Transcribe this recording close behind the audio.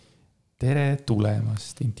Tere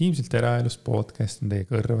tulemast, Intiimselt eraelust podcast on teie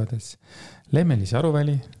kõrvades. Lemmelis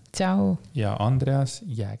Aruväli. Tšau. Ja Andreas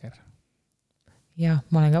Jääger. Ja,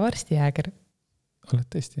 ma olen ka varsti Jääger. Oled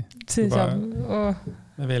tõesti? See saab...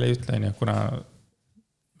 Me veel ei ütle, kuna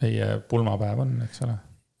meie pulmapäev on, eks ole?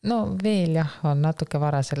 No veel jah, on natuke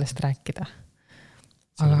vara sellest rääkida.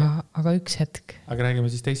 Aga üks hetk. Aga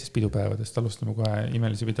räägime siis teisest pidupäevadest. Alustame kohe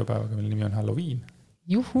imelise pidupäevaga, mille nimi on Halloween.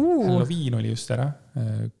 Juhuu! Halloween oli just ära.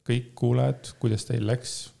 Kõik kuulajad, kuidas teil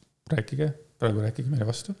läks, rääkige. Praegu rääkige meile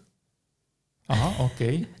vastu. Aha,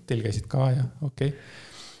 okei. Teil käisid ka, jah, okei.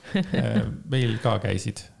 Meil ka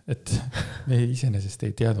käisid, et me iseenesest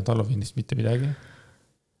ei teadnud Halloweenist mitte midagi.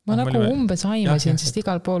 Ma nagu umbes aimasin, sest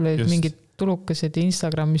igal pool olid mingid tulukased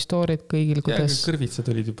Instagrami story'd kõigil, kuidas... Ja kõrvitsad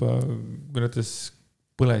olid juba, mõnetes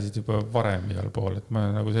põlesid juba varem igal pool, et ma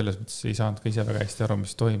nagu selles mõttes ei saanud ka ise väga hästi aru,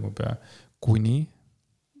 mis toimub ja kuni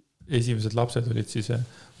esimesed lapsed olid siis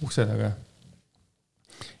ukse taga.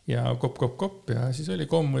 Ja kopp ja siis oli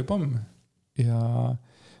komm või pomm. Ja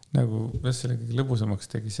nagu selle kõige lõbusamaks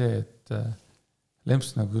tegi see, et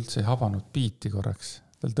Lemps nagu üldse ei habanud piiti korraks.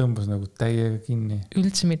 Tal tõmbas nagu täiega kinni.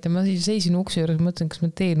 Üldse mitte. Ma siis seisin ukse juures, mõtlesin, kas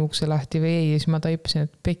ma teen ukse lahti või ei. Ja siis ma taipasin,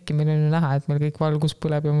 et pekki, meil on näha, et meil kõik valgus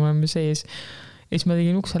põleb ja me oleme sees. Ja siis ma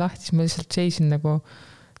tegin ukse lahti, siis ma lihtsalt seisin nagu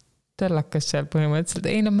tõllakas seal põhimõtteliselt.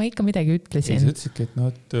 Ei, no ma ikka midagi ütlesin. Ei, sa ütlesidki,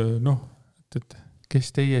 et kes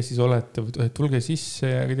teie siis olete, tulge sisse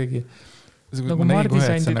ja kuidagi nagu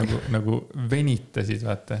mardisandid. Sa nagu venitasid,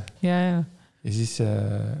 vaata. Ja. Ja siis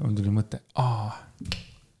on tuli mõte,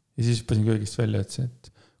 ja siis pasin köögist välja, et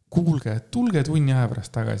kuulge, tulge tunni aja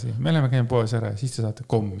pärast tagasi. Me oleme käinud poes ära ja siis te saate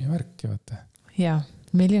kommi ja värki, vaata. Ja,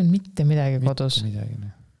 meil ei on mitte midagi kodus. Mitte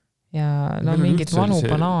midagi, ja no mingid vanu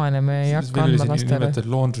banaane me ei hakka andma lastele. Nimetada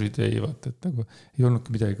laundry day, vaata, et nagu ei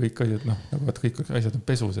olnudki midagi, kõik asjad, nagu vaata, kõik asjad on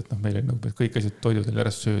pesus, et meil on nagu kõik asjad toidud oli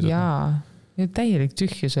ära söödud. Jaa, täielik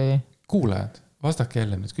tühjus oli. Kuulajad, vastake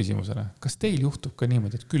jälle nüüd küsimusele. Kas teil juhtub ka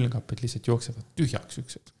niimoodi, et külmkapid lihtsalt jooksevad tühjaks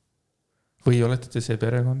üksed? Või olete te see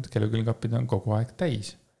perekond, kelle külmkapid on kogu aeg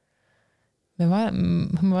täis? Ma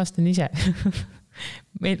vastan ise.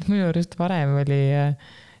 Minu arust varem oli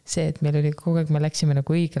see, et meil oli kogu aeg, me läksime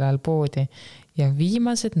nagu õigel ajal poodi ja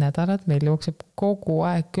viimased nädalad meil jookseb kogu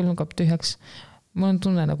aeg külmkapp tühjaks. Mul on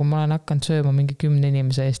tunne, nagu ma olen hakanud sööma mingi 10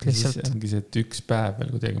 inimese eest lihtsalt. Siis ongi see, et üks päev veel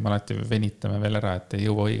kuidagi me alati venitame veel ära, et ei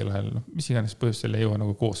jõua õigel ajal. Mis iganes põhjustel ei jõua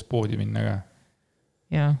nagu koos poodi minna ka.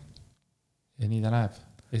 Ja nii ta läheb.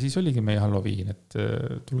 Ja siis oligi meie Halloween, et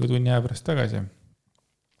tulge tunni aja pärast tagasi.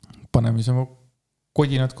 Paneme oma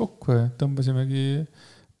kodinad kokku ja tõmbasimegi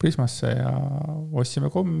Prismasse ja ossime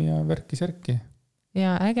kommi ja värki-särki.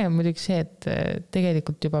 Ja äge on muidugi see, et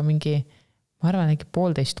tegelikult juba mingi, ma arvan, äkki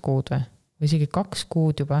 1,5 kuud või isegi 2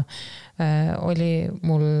 kuud juba oli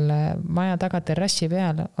mul maja taga terrassi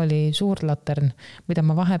peal oli suur latern, mida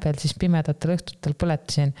ma vahepeal siis pimedatel õhtutel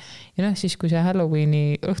põletasin. Ja siis, kui see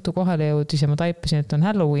Halloweeni õhtu kohale jõudis ja ma taipasin, et on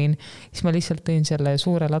Halloween, siis ma lihtsalt tõin selle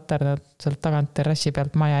suure laterna sealt tagant terrassi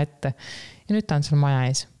pealt maja ette. Ja nüüd ta on seal maja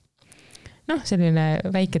ees. Selline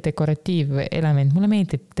väike dekoratiiv element. Mulle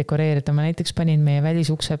meeldib dekoreerida. Ma näiteks panin meie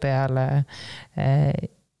välisukse peale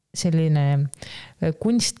selline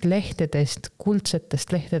kunstlehtedest,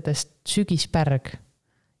 kuldsetest lehtedest sügispärg.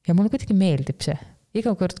 Ja mulle kuidagi meeldib see.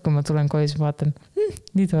 Iga kord, kui ma tulen koju, siis vaatan,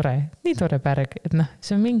 nii tore pärg. Et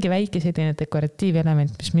see on mingi väike selline dekoratiiv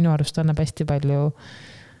element, mis minu arust annab hästi palju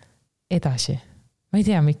edasi. Ma ei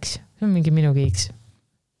tea, miks. See on mingi minu kiiks.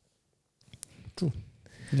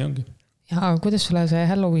 Nii ongi. Ja kuidas sulle see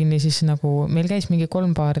Halloweeni siis nagu, meil käis mingi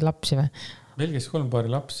 3 paari lapsi või? Meil käis 3 paari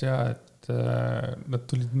lapsi ja et nad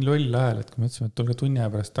tulid nii loll ajal, et kui me ütlesime, et tulge tunni aja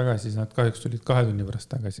pärast tagasi, siis nad kahjuks tulid 2 tunni pärast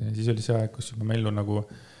tagasi ja siis oli see aeg, kus juba Mellu nagu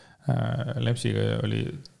Lempsiga oli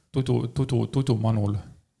tudu manul.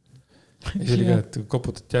 Ja siis oli ka, et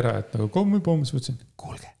koputati ära, et nagu kommi pomm, siis mõtlesin,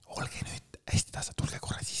 kuulge, olge nüüd hästi tasa, tulge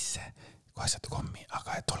korra sisse, kohe saate kommi,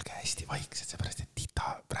 aga et olge hästi vaiksed, seepärast, et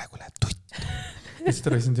tita praegu läheb tuttu. Ja siis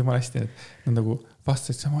tõrvisin jumala hästi, et nad nagu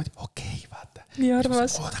vastasid samamoodi, okei, vaata. Nii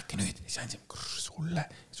arvas. Oodake nüüd, siis andsin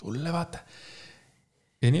sulle, vaata.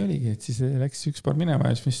 Ja nii oligi, et siis läks 1 paar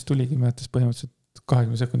minema ja siis tuligi, mõttes põhimõtteliselt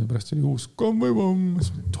 20 sekundi pärast oli uus komm või pomm.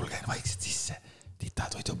 Tulge vaikselt sisse, tita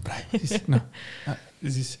toidub praegu.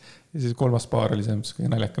 Ja siis 3. paar oli see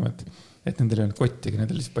kõige naljakam, et nendel ei olnud kottigi,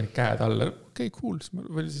 nendel lihtsalt pani käed alla. Okei, cool.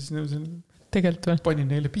 Tegelikult või? Panin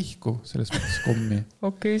neile pihku selles mõttes kommi.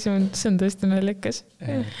 Okei, see on tõesti naljakas.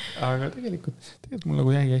 Aga tegelikult mul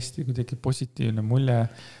nagu jäi hästi kuidagi positiivne mulje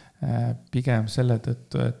pigem selle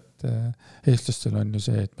tõttu, et eestlastel on ju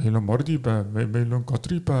see, et meil on mardipäev, meil on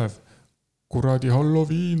katripäev, kuradi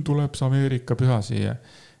Halloween tuleb Ameerika püha siia.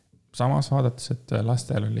 samas vaadates, et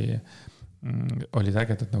lastel olid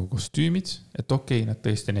ägedad nagu kostüümid, et okei, nad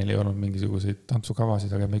tõesti, neil ei olnud mingisuguseid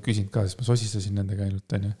tantsukavasid, aga ma ei küsinud ka, sest ma sosistasin nendega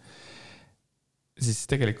ainult, on ju. Siis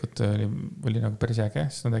tegelikult oli nagu päris äge,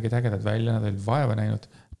 sest nad nägid ägedad välja, nad olid vaeva näinud,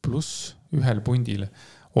 pluss ühel pundil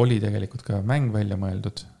oli tegelikult ka mäng välja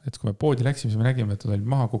mõeldud, et kui me poodi läksime, siis me nägime, et nad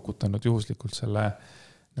olid maha kukutanud juhuslikult selle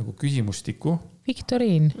nagu küsimustiku.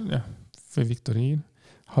 Viktoriin. Jah, või Viktoriin,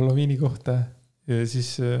 Halloweeni kohta ja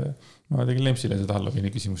siis ma tegin Lempsile seda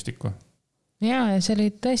Halloweeni küsimustikku. Ja see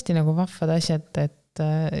oli tõesti nagu vahvad asjad, et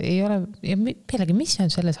ei ole, ja pealegi, mis on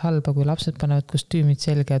selles halba, kui lapsed panevad kostüümid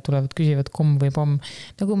selga ja tulevad küsivad komm või pomm.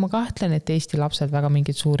 Nagu ma kahtlen, et Eesti lapsed väga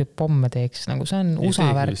mingeid suuri pomme teeks, nagu see on USA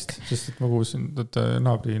värk. Sest et ma kuulsin, et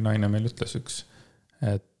naabri naine meil ütles üks,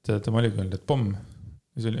 et tema oli öelnud, et pomm.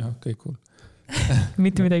 Ja see oli, okei, cool.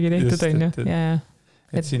 Mitte midagi tehtud on ju.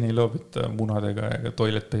 Et siin ei loobita munadega ja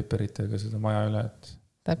toilet paperitega seda maja üle.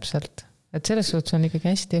 Täpselt. Et selles suhtes on ikkagi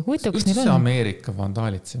hästi huvitav, kas neil on. Ameerika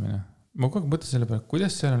vandaalitsemine. Ma kogu aeg mõtlen selle peale,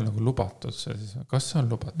 kuidas see on nagu lubatud, kas see on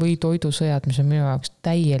lubatud? Või toidusõjad, mis on minu jaoks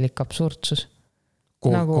täielik absurdsus.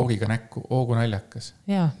 Koogiga näkku, oogu naljakas.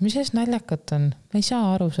 Jaa, mis ees naljakat on? Ma ei saa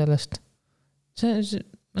aru sellest. See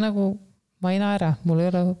nagu, ma ei naera, mul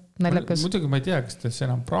ei ole naljakas. Muidugi ma ei tea, kas see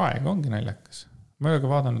enam praegu ongi naljakas. Ma ei ole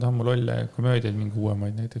ka vaadanud ammu lolle komöödiaid mingi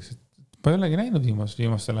uuemaid näiteks. Ma ei olegi näinud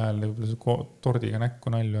viimastel ajal tordiga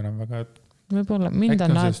näkku nalju enam väga. Võib-olla mind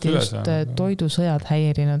on alati just toidusõjad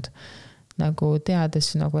häirinud, nagu teades,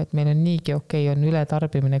 nagu, et meil on niigi okei, on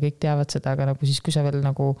ületarbimine, kõik teavad seda, aga nagu siis, kui sa veel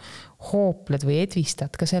nagu hoopled või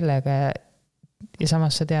edvistad ka sellega ja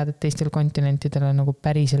samas sa tead, et teistel kontinentidel on nagu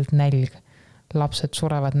päriselt nälg. Lapsed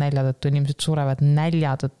surevad nälja tõttu, inimesed surevad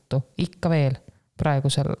nälja tõttu, ikka veel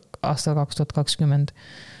praegusel aastal 2020.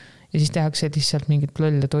 Ja siis tehakse lihtsalt mingit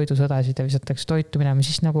lolle toidusõdasid ja visatakse toitu minema,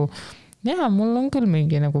 siis nagu jaa, mul on küll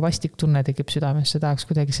mingi nagu vastik tunne tekib südamesse, tahaks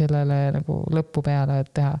kuidagi sellele nagu lõppu peale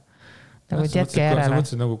teha. Nagu jätke järele. Sa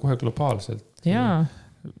mõtlesid nagu kohe globaalselt. Jaa.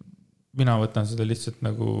 Mina võtan seda lihtsalt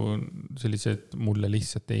nagu sellised, mulle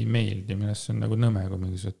lihtsalt ei meeldi, millest see on nagu nõme, kui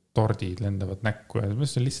mingisugused tordid lendavad näkku ja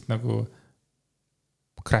see on lihtsalt nagu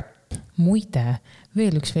crap. Muide,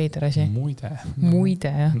 veel üks veider asi. Muide,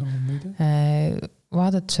 jah. No, muide.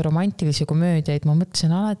 Vaadates romantilisi komöödiaid, ma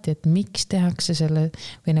mõtlesin alati, et miks tehakse selle,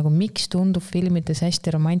 või nagu miks tundub filmides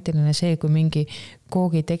hästi romantiline see, kui mingi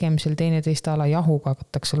koogi tegemisel teineteist ala jahuga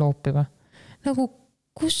hakatakse loopima. Nagu,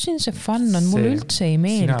 kus siin see fun on? Mul üldse ei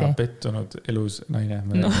meeldi. Sina pettunud elus naine,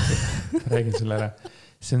 ma räägin sulle ära.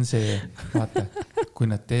 See on see, vaata, kui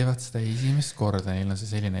nad teevad seda esimest korda, neil on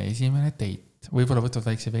see selline esimene teit. Võib-olla võtavad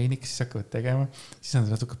väikse veinik, siis hakkavad tegema, siis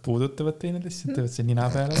nad natuke puudutavad teineteist, siis teevad see nina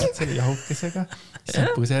peale, selle jahukesega, siis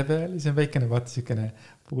on põse peal, siis on väikene vaata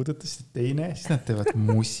puudutus, siis teine, siis nad teevad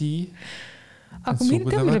musi. Aga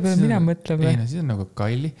mille peale mina mõtlen? Ei, no siis on nagu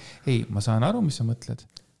kalli. Ei, ma saan aru, mis sa mõtled.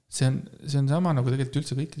 See on sama nagu tegelikult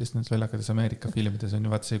üldse kõikidest nendes lollakates Ameerika filmides on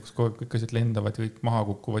ju vaata see, kus kõik asjad lendavad ja kõik maha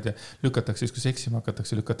kukkuvad ja lükatakse, siis kui seksima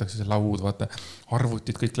hakatakse, lükatakse see laud, vaata,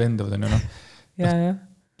 arvutid kõik lendavad on ju noh. Ja.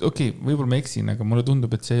 Okei, võib-olla ma eksin, aga mulle tundub,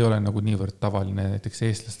 et see ei ole nagu niivõrd tavaline näiteks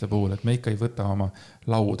eestlaste puhul, et me ikka ei võta oma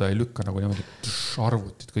lauda ja lükka nagu niimoodi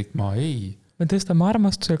arvutid kõik maa, ei. Me tõstame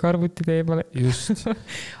armastusega arvutid eemale. Just.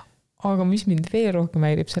 Aga mis mind veel rohkem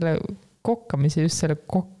häirib selle kokkamise, just selle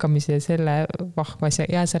kokkamise ja selle vahvasja,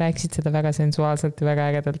 ja sa rääkisid seda väga sensuaalselt ja väga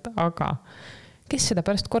ägedalt, aga kes seda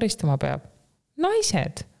pärast koristama peab?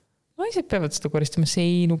 Naised peavad seda koristama,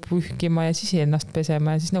 seinu pühkima ja siis ennast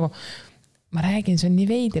pesema ja siis nagu ma räägin, see on nii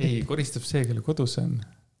veider. Ei, koristab see, kelle kodus on.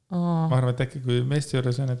 Ma arvan, et äkki kui meeste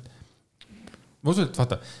juures on, et ma usun, et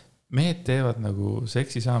vaata, mehed teevad nagu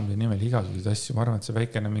seksi saamise nimel igasuguseid asju. Ma arvan, et see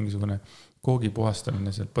väikene mingisugune koogi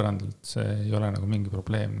puhastamine sealt põrandalt, see ei ole nagu mingi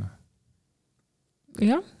probleem. No.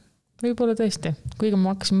 Jah, võib-olla tõesti. Kuigi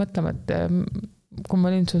ma hakkasin mõtlema, et kui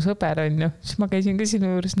ma olin su sõber, on ju, siis ma käisin ka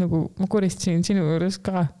sinu juures, nagu ma koristasin sinu juures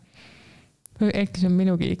ka. Äkki see on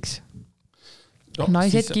minu kiiks. No,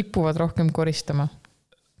 naised siis kipuvad rohkem koristama.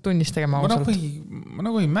 Tunnistage ma ausalt. Ma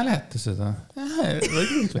nagu ei mäleta seda.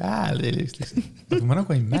 Ma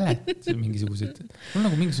nagu ei mäleta mingisuguseid. Mul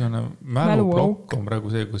nagu mingisugune mäluplokk on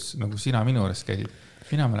praegu see, kus nagu sina minu juures käisid.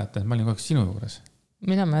 Mina mäletan, et ma olin kogu aeg sinu juures.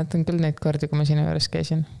 Mina mäletan küll neid kordi, kui ma sinu juures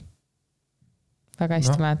käisin. Väga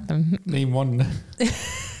hästi mäletan. Name one.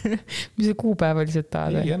 Mis see kuupäev oli seda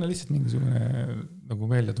tahad? Ei, anna lihtsalt mingisugune nagu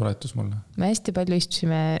meeldetuletus mulle. Me hästi palju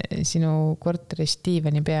istusime sinu korteris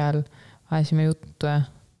Stepheni peal, ajasime juttu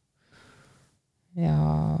ja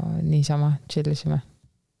niisama chillisime.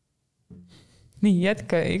 Nii,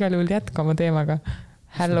 igal juhul jätka oma teemaga.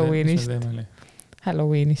 Halloweenist.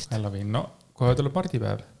 Halloween, no kohe tuleb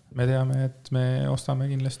mardipäev. me teame, et me ostame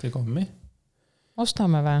kindlasti kommi.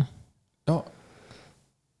 Ostame või? No.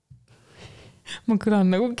 Ma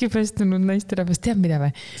kõlan nagu kibestunud naisterahvas, tead mida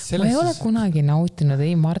või? Ma ei ole kunagi nautinud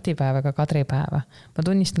ei mardipäeva ega kadripäeva. Ma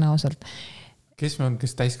tunnistan ausalt. Kes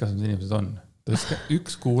täiskasvanud inimesed on?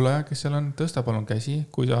 Üks kuulaja, kes seal on, tõsta palun käsi,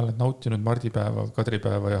 kui sa oled nautinud mardipäeva,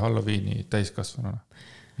 kadripäeva ja Halloweeni täiskasvanuna.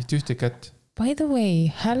 Mitte ühte kätt. By the way,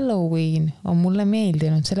 Halloween on mulle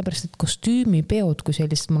meeldinud, sellepärast, et kostüümipeod kui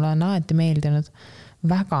sellist mulle on alati meeldinud.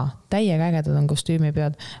 Väga, täiega ägedad on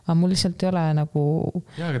kostüümipeod, aga mul lihtsalt ei ole nagu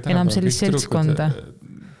enam sellist seltskonda.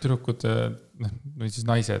 Tüdrukud, või siis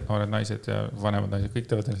naised, noored naised ja vanemad naised, kõik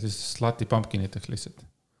teevad slati pumpkiniteks lihtsalt.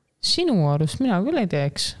 Sinu arust mina küll ei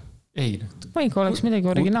teeks. Ei. Ma ikka oleks midagi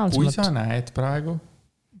originaalsemat. Kui sa näed praegu,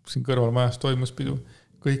 siin kõrval majas toimus pidu,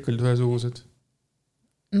 kõik olid ühesugused.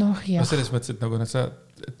 Noh, jah. Selles mõttes, et, nagu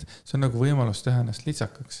et see on nagu võimalus teha ennast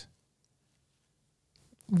litsakaks.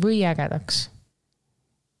 Või ägedaks.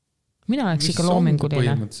 Mina oleks ikka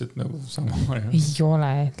loominguline. Põhimõtteliselt nagu sama. Ei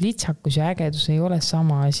ole. Litsakus ja ägedus ei ole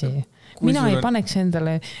sama asi. Mina ei paneks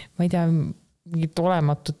endale, ma ei tea, mingit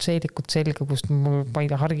olematut seelikut selga, kust mul, ma ei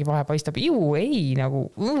tea, hargi vahe paistab. Ei, nagu.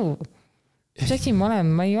 Mis asi ma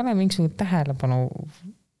olen? Ma ei ole mingisugune tähelepanu.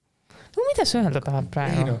 No, mida sa öelda tahad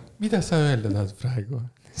praegu? Ei no, mida sa öelda tahad praegu?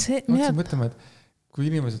 Mõtlema, et kui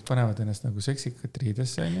inimesed panevad ennast nagu seksikat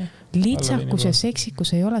riidesse, litsakus ja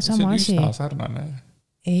seksikus ei ole sama asi. See on üsna sarnane.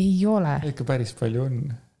 Ei ole. Ikka päris palju on.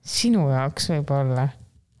 Sinu jaoks võib olla.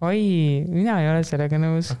 Oi, mina ei ole sellega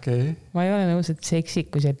nõus. Okay. Ma ei ole nõus, et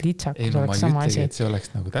seksikus ja litsakus oleks sama asi. Ma ei ütlegi, et see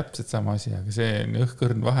oleks nagu täpselt sama asi, aga see on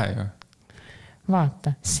õhkõrn vahe ju.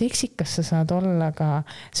 Vaata, seksikas sa saad olla ka,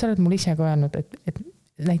 sa oled mul ise ka öelnud, et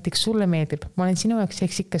näiteks sulle meeldib, ma olen sinu jaoks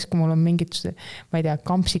seksikas, kui mul on mingid, ma ei tea,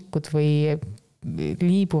 kampsikud või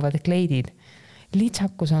liibuvad kleidid.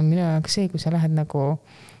 Litsakus on minu jaoks see, kui sa lähed nagu,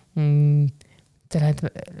 sa lähed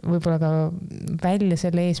võib-olla ka välja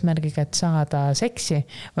selle eesmärgiga, et saada seksi,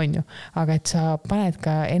 on ju, aga et sa paned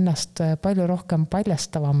ka ennast palju rohkem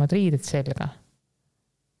paljastavamad riided selga.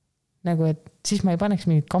 Nagu, et siis ma ei paneks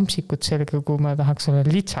mingid kampsikud selga, kui ma tahaks olla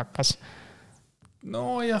litsakas.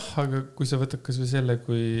 No jah, aga kui sa võtad kas või selle,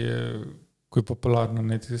 kui populaarne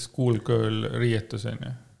on näiteks schoolgirl riietus on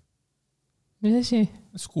ju. Mis asi?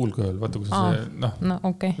 Schoolgirl, vaata kui see, no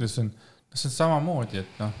okay. See on samamoodi,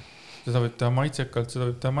 et seda võib teha maitsekalt, seda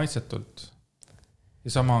võib teha maitsetult.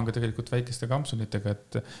 Ja sama on ka tegelikult väikeste kampsunitega,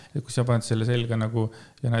 et kui sa paned selle selga nagu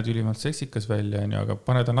ja näed ülimalt seksikas välja, aga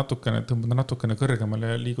pane ta natukene, tõmbada natukene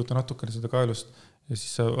kõrgemale ja liiguta natukene seda kaelust ja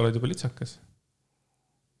siis sa oled juba litsakas.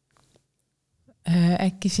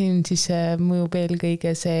 Äkki siin siis mõjub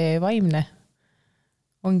eelkõige see vaimne.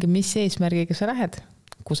 Ongi, mis eesmärgiga sa lähed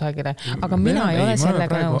kusagile. Aga mina ei ole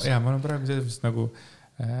sellega nõus. Jaa, ma olen praegu selles nagu,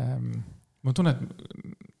 ma tunnen,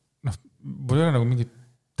 et mul ei ole nagu mingi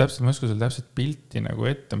täpselt, ma ei oska selle täpselt pilti nagu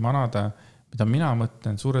ette manada, mida mina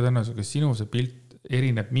mõtlen suure tõenäosusega, sinu see pilt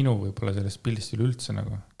erineb minu võib-olla sellest pildist üleüldse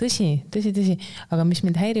nagu. Tõsi. Aga mis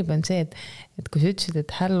mind häirib on see, et kui sa ütlesid,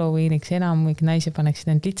 et Halloweeniks enamik naisi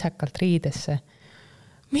paneksid end litsakalt riidesse.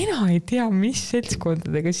 Mina ei tea, mis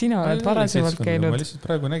seltskondadega sina oled varasemalt käinud. Ma lihtsalt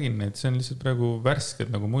praegu nägin neid, see on lihtsalt praegu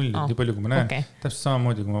värsked nagu mullid, nii palju kui ma näen. Okay. Täpselt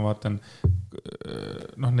samamoodi, kui ma vaatan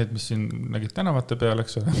need, mis siin nägid tänavate peal,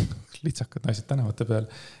 eks ole, litsakad naised tänavate peal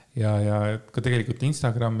ja ka tegelikult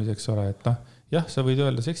Instagramis, eks ole, et jah, sa võid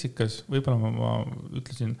öelda seksikas, võib-olla ma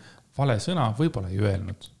ütlesin vale sõna, võib-olla ei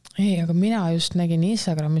öelnud. Ei, aga mina just nägin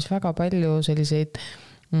Instagramis väga palju selliseid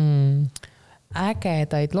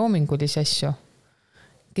ägedaid loomingulisi asju,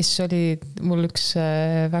 kes oli, mul üks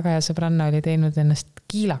väga hea sõbranna oli teinud ennast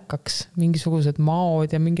kiilakaks, mingisugused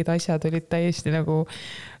maod ja mingid asjad olid täiesti nagu,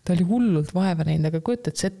 ta oli hullult vaeva näinud, aga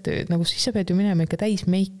kujutad sette, nagu siis sa pead ju minema ikka täis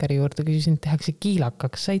meikari juurde, kui sind tehakse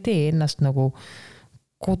kiilakaks, sa ei tee ennast nagu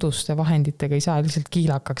koduste vahenditega, ei saa lihtsalt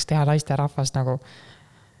kiilakaks teha naiste rahvas nagu,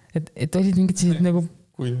 et olid mingid sellised nagu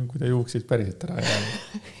kui ta juuksid päriselt ära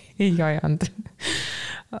ei ajanud.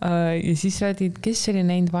 Ja siis räädid, kes oli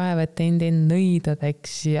näinud vaeva, et teinud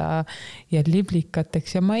nõidadeks ja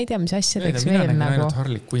liblikateks ja ma ei tea, mis asjadeks veel nagu. Mina nägin ainult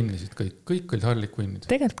Harley Quinnisid, kõik olid Harley Quinnid.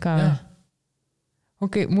 Tegelikult ka.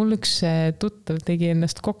 Okei, mul üks tuttav tegi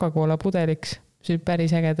ennast Coca-Cola pudeliks, see oli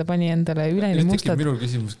päris äge, ta pani endale üleni mustad. Tekib minul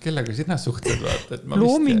küsimus, kellega sina suhted vaata?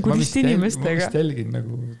 Loomingulist inimestega. Ma vist jälgin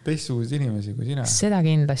nagu teistsugused inimesi kui sina. Seda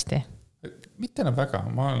kindlasti. Mitte enam väga,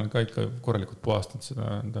 ma olen ka ikka korralikult puhastanud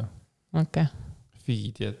seda enda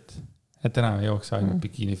feedi, et enam ei jooksa ainult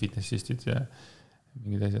bikini fitnessistid ja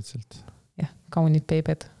mingid asjad sealt. Jah, kaunid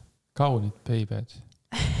peibed. Kaunid peibed.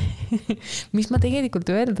 Mis ma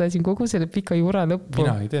tegelikult öelda siin kogu selle pika jura lõppu?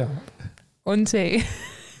 Mina ei tea. On see,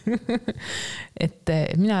 et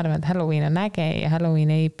mina arvan, et Halloween on äge ja Halloween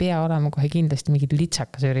ei pea olema kohe kindlasti mingi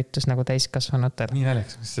litsakas üritus nagu täiskasvanutel. Nii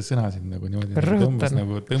naljakas, mis see sõna siin nagu niimoodi tõmbas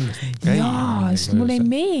jaa, sest mulle ei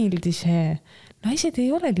meeldi see. Naised ei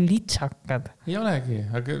ole litsakad. Ei olegi,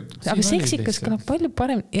 aga seksikas kõlab palju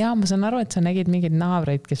parem. Jaa, ma saan aru, et sa nägid mingeid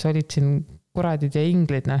naabreid, kes olid siin kuradid ja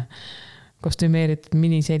inglid, kostümeeritud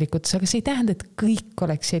miniseelikutes, aga see ei tähenda, et kõik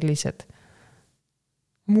oleks sellised.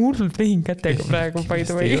 Mul tehin kätega praegu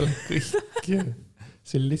paidu või.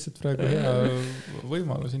 See oli lihtsalt praegu hea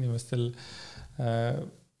võimalus inimestel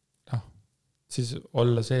siis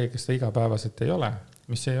olla see, kes ta igapäevaselt ei ole,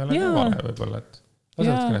 mis ei ole ka vale võib-olla, et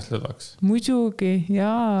lasevad ennast lõdvaks. Muidugi,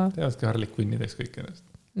 jaa. Teadki Harley Quinnideks kõik ennast.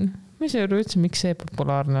 Ma ei saa aru üldse, miks see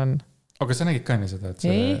populaarne on. Aga sa nägid ka enne seda, et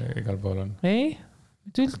see igal pool on? Ei,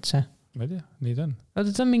 üldse. Ma ei tea, nii ta on.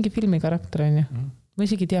 Oota, ta on mingi filmi karakter, on ju. Ma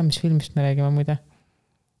isegi ei tea, mis filmist me räägime muide.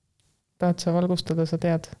 Tahad sa valgustada, sa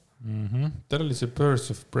tead? Tal oli see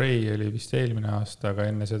Birds of Prey oli vist eelmine aasta, aga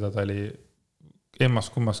enne seda ta oli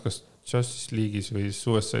emmas kummas kas Justice League'is või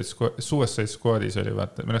Suicide Squadis oli,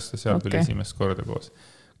 vaata, millest ta seal tuli esimest korda koos.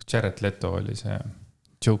 Jared Leto oli see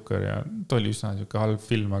Joker ja ta oli üsna halb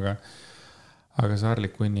film, aga see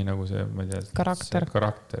Harley Quinni nagu see, ma ei tea,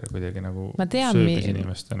 karakter kuidagi nagu sööbis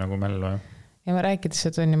inimeste nagu mällu. Ja ma rääkides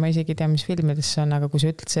seda on ja ma isegi tea, mis filmides see on, aga kui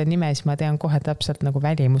sa ütled see nime, siis ma tean kohe täpselt nagu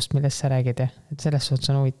välimust, millest sa räägid, et selles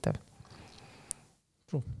suhtes on huvitav.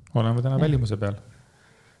 Oleme täna välimuse peal.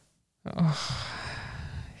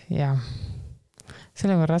 Jah,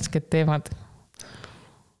 sellega on rasked teemad.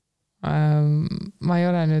 Ma ei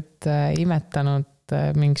ole nüüd imetanud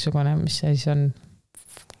mingisugune, mis see siis on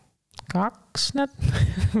 2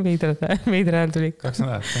 nädalat, veidra ajal tuli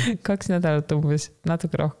 2 nädalat umbes,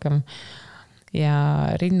 natuke rohkem. Ja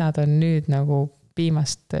rinnad on nüüd nagu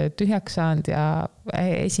viimast tühjaks saanud ja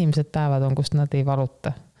esimesed päevad on, kus nad ei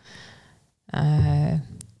valuta.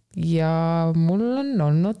 Ja mul on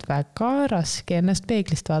olnud väga raske ennast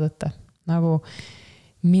peeglist vaadata. Nagu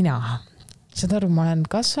mina. Saad aru, ma olen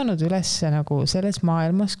kasvanud üles nagu selles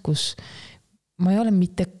maailmas, kus ma ei ole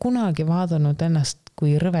mitte kunagi vaadanud ennast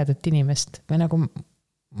kui rõvedat inimest. Või nagu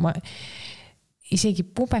isegi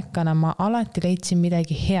pubekana ma alati leidsin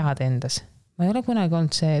midagi head endas. Ma ei ole kunagi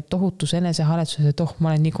olnud see tohutus enesehaletsus, et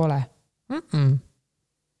ma olen nii kole.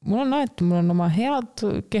 Mul on alati, mul on oma head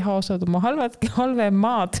kehaosad, oma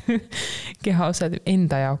halvemad kehaosad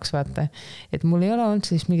enda jaoks, vaata. Et mul ei ole olnud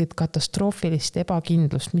siis mingit katastroofilist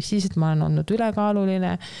ebakindlust, mis siis, et ma olen olnud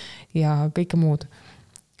ülekaaluline ja kõike muud.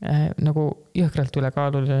 Nagu jõhkralt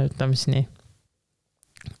ülekaaluline, ütleme siis nii.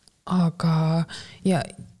 Aga ja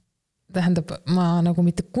tähendab, ma nagu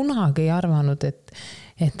mitte kunagi ei arvanud,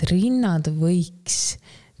 et rinnad võiks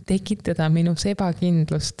tekitada minus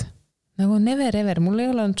ebakindlust. Nagu never ever, mul ei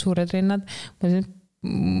ole olnud suured rinnad,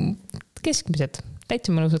 keskmised,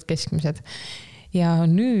 täitsa mõnusad keskmised. Ja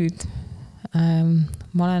nüüd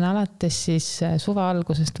ma olen alates siis suve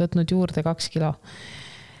algusest võtnud juurde 2 kilo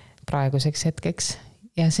praeguseks hetkeks.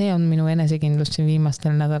 Ja see on minu enesekindlust siin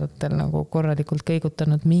viimastel nädalatel nagu korralikult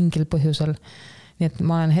kõigutanud mingil põhjusel. Nii et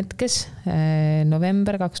ma olen hetkes,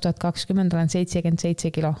 november 2020 olen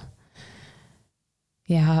 77 kilo.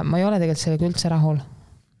 Ja ma ei ole tegelikult sellega üldse rahul.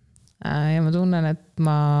 Ja ma tunnen, et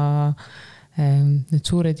need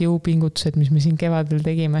suured jõupingutused, mis me siin kevadel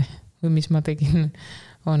tegime või mis ma tegin,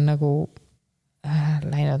 on nagu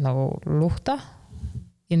läinud nagu luhta.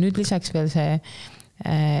 Ja nüüd lisaks veel see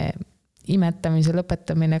imetamise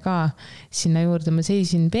lõpetamine ka. Sinna juurde ma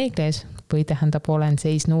seisin peeglees või tähendab, olen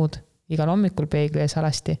seisnud igal hommikul peeglees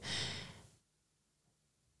alasti.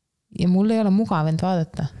 Ja mul ei ole mugav end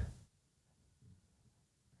vaadata.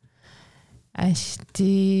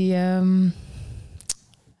 Hästi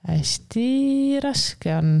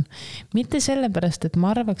raske on. Mitte sellepärast, et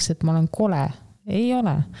ma arvaks, et ma olen kole. Ei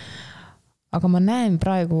ole. Aga ma näen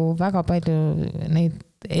praegu väga palju neid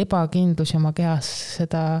ebakindlusi oma kehas,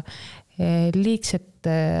 seda liigset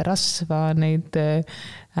rasva, neid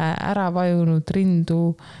ära vajunud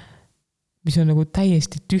rindu, mis on nagu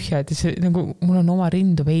täiesti tühjad ja see, nagu, mul on oma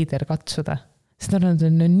rindu veider katsuda. Seda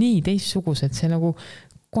on nii teistsugused, see nagu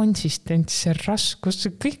konsistents, see raskus,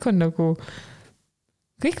 kõik on nagu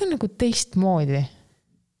teistmoodi.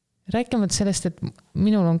 Rääkimata sellest, et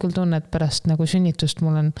minul on küll tunne, et pärast nagu sünnitust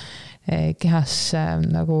mul on kehas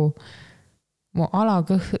nagu mu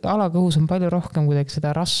alakõhus on palju rohkem kuidagi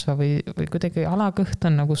seda rasva või kuidagi alakõht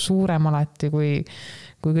on nagu suurem alati kui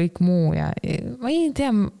kõik muu ja ma ei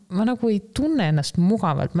tea, ma nagu ei tunne ennast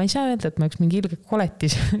mugavalt, ma ei saa öelda, et ma üks mingi ilge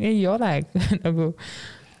koletis ei ole nagu,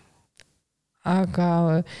 aga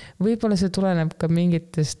võib-olla see tuleneb ka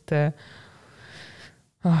mingitest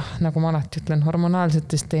nagu ma alati ütlen,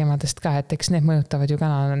 hormonaalsetest teemadest ka, et eks need mõjutavad ju ka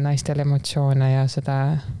naistel emotsioone ja seda,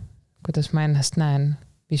 kuidas ma ennast näen,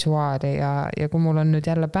 visuaali ja kui mul on nüüd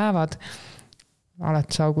jälle päevad,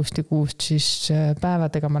 alates augustikuust, siis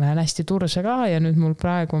päevadega ma lähen hästi turse ka ja nüüd mul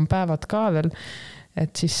praegu on päevad ka veel,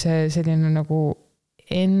 et siis selline nagu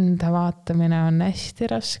enda vaatamine on hästi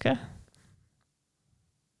raske.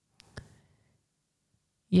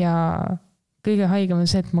 Ja kõige haigem on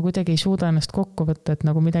see, et ma kuidagi ei suuda ennast kokku võtta, et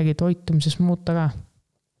nagu midagi toitumises muuta ka.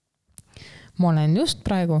 Ma olen just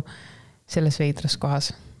praegu selles veidras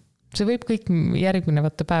kohas. See võib kõik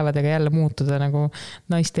järgnevate päevadega jälle muutuda, nagu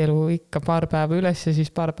naiste elu ikka paar päeva üles ja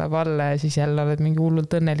siis paar päeva alla ja siis jälle oled mingi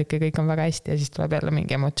hullult õnnelik ja kõik on väga hästi ja siis tuleb jälle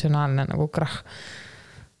mingi emotsionaalne nagu krah.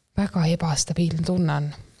 Väga ebastabiilne tunne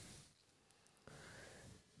on.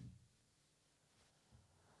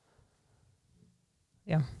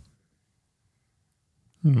 Jah.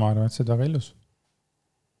 Ma arvan, et see on väga illus.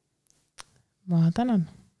 Ma tänan.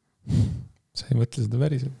 Sa ei mõtle seda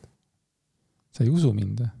päriselt. Sa ei usu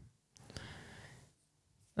mind.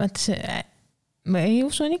 Ma ei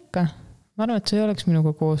usun ikka. Ma arvan, et sa ei oleks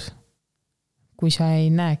minuga koos, kui sa ei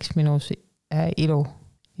näeks minus ilu.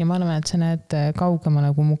 Ja ma arvan, et sa näed kaugemale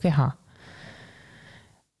kui mu keha.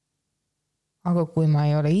 Aga kui ma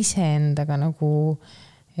ei ole ise endaga nagu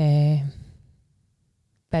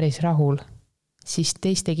päris rahul, siis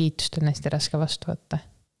teiste kiitust on hästi raske vastu võtta.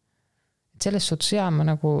 Et selles suhtes ma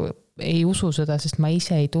nagu ei usu seda, sest ma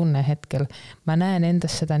ise ei tunne hetkel. Ma näen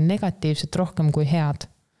endas seda negatiivset rohkem kui head.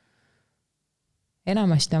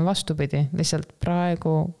 Enamasti on vastupidi, lihtsalt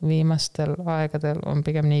praegu viimastel aegadel on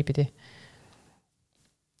pigem niipidi.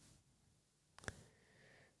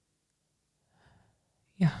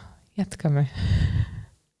 Jah, jätkame.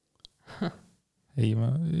 Ei,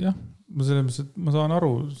 ma selles mõttes, et ma saan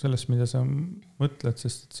aru sellest, mida sa mõtled,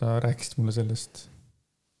 sest sa rääkisid mulle sellest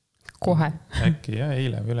kohe. Äkki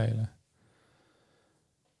eile või üleeile.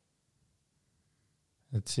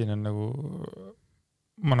 Et siin on nagu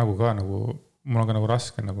ma nagu ka nagu mul on ka nagu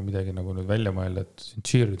raske nagu midagi nagu nüüd välja mõelda, et siin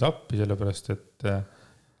cheerid up'i sellepärast, et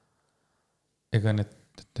ega need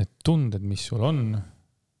tunded, mis sul on,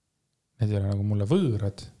 need ei ole nagu mulle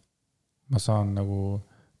võõrad. Ma saan nagu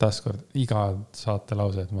taaskord iga saate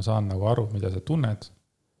lause, et ma saan nagu aru, mida sa tunned.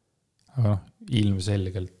 Aga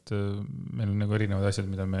ilmselgelt meil on nagu erinevad asjad,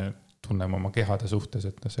 mida me tunneme oma kehade suhtes,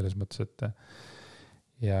 et selles mõttes, et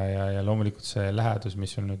ja loomulikult see lähedus,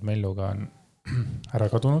 mis on nüüd Melluga on ära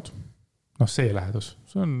kadunud. See lähedus,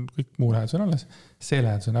 see on kõik muu lähedus on alles. See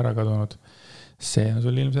lähedus on ära kadunud. See on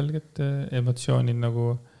sul ilmselgelt emotsioonid nagu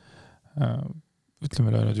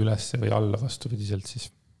ütleme löönud üles või alla vastupidiselt siis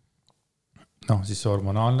siis see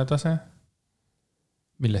hormonaalne tase,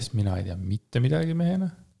 millest mina ei tea mitte midagi mehena.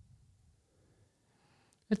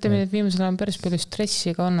 Ütleme, et viimasel on päris palju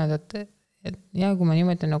stressi ka olnud, et ja kui ma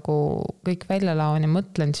niimoodi nagu kõik välja laon ja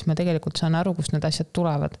mõtlen, siis ma tegelikult saan aru, kust need asjad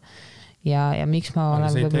tulevad. Ja miks ma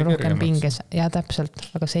olen võib-olla rohkem pinges. Ja täpselt,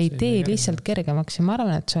 aga see ei tee lihtsalt kergemaks ja ma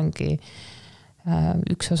arvan, et see ongi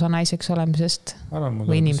üks osa naiseks olemisest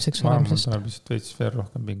või inimeseks olemisest. Ma arvan, mul tuleb veits veel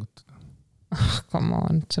rohkem pingutada. Come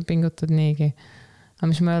on, sa pingutad niigi.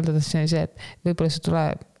 Aga mis ma öelda, see on see, et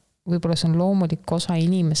võib-olla see on loomulik osa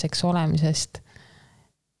inimeseks olemisest,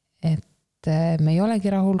 et me ei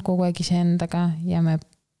olegi rahul kogu aeg iseendaga ja me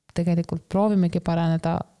tegelikult proovimegi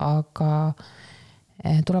paraneda, aga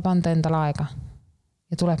tuleb anda endale aega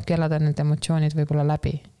ja tuleb kelada need emotsioonid võib-olla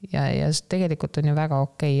läbi ja tegelikult on ju väga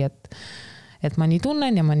okei, et ma nii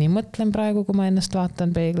tunnen ja ma nii mõtlen praegu, kui ma ennast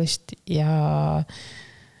vaatan peeglist ja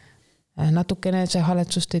natukene see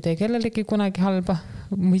haletsust ei tee kellelegi kunagi halba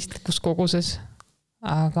mõistlikus koguses,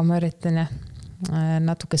 aga ma üritan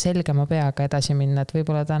natuke selgema peaga edasi minna, et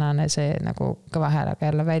võib-olla tänane see nagu kõva häälega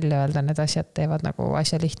jälle välja öelda, need asjad teevad nagu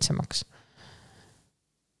asja lihtsamaks.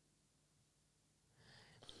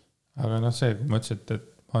 Aga see, kui ma ütlesin, et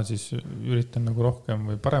ma siis üritan nagu rohkem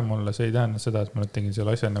või parem olla, see ei tähenda seda, et ma nüüd tegin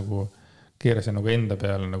selle asja nagu keerasin nagu enda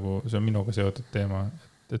peale, nagu see on minuga seotud teema,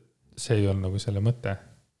 et see ei olnud nagu selle mõte.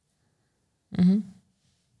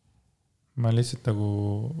 Ma lihtsalt nagu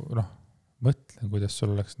mõtlen, kuidas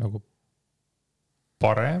sul oleks nagu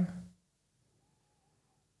parem.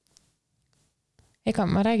 Ega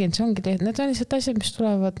ma räägin, see ongi need on lihtsalt asjad, mis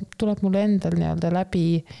tuleb mulle endal nii-öelda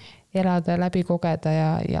läbi elada, läbi kogeda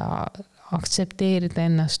ja aktsepteerida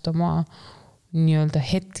ennast oma nii-öelda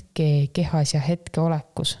hetke kehas ja hetke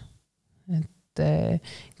olekus. Et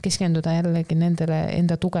keskenduda jällegi nendele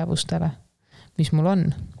enda tugevustele, mis mul on,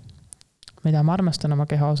 mida ma armastan oma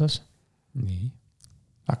keha osas. Nii,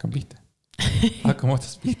 hakkame pihta. Hakkame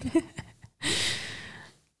otsast pihta.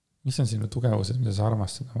 Mis on sinu tugevused, mida sa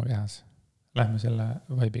armastad oma kehas? lähme selle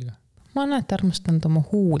vibe'iga. Ma olen alati armastanud oma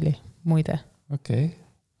huuli, muide. Okei,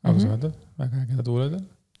 arusaadav, väga ägedad huuled on.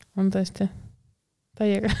 On tõesti,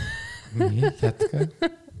 täiega. Nii, jätka.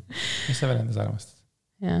 Mis sa veel endas armastad?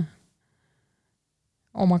 Jah.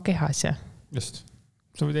 Oma kehas, jah. Just,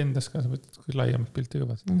 sa võid endas ka, sa võid kui laiemat pilti ka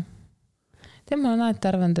vaadata. Ma olen alati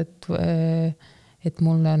arvanud, et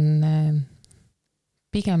mul on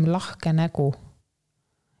pigem lahke nägu.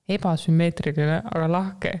 Ebasümmeetriline, aga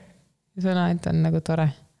lahke. Ja sõna, et on nagu tore.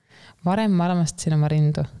 Varem ma armastasin oma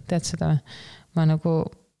rindu. Tead seda? Ma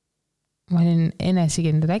olin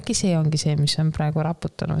enesekindel. Äkki see ongi see, mis on praegu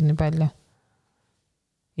raputanud nii palju.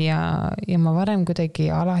 Ja ma varem kuidagi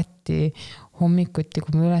alati hommikuti,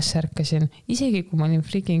 kui ma üles ärkasin, isegi kui ma olin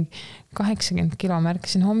freaking 80 kilo, ma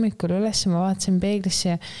ärkasin hommikul üles, ma vaatasin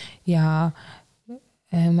peeglisse ja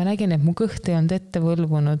ma nägin, et mu kõht ei olnud ette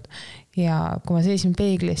võlvunud ja kui ma seisin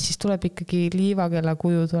peeglis, siis tuleb ikkagi liivakella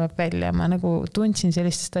kuju tuleb välja. Ma nagu tundsin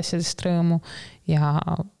sellistest asjadest rõõmu ja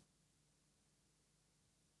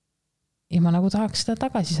ma nagu tahaks seda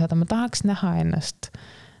tagasi saada. Ma tahaks näha ennast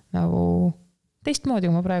nagu teistmoodi,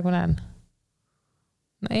 kui ma praegu näen.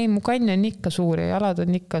 No ei, mu kann on ikka suur ja jalad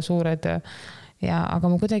on ikka suured ja aga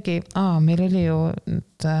ma kuidagi,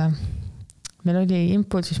 meil oli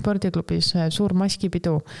Impulsi spordiklubis suur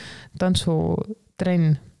maskipidu,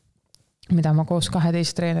 tantsutrenn, mida ma koos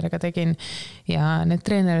 12 treeneriga tegin ja need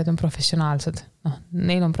treenerid on professionaalsed.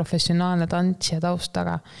 Neil on professionaalne tants ja taust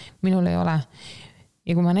taga, minul ei ole.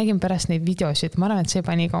 Ja kui ma nägin pärast neid videosid, ma arvan, et see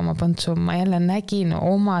pani ka oma põntsu, ma jälle nägin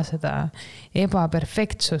oma seda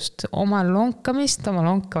ebaperfektsust, oma lonkamist, oma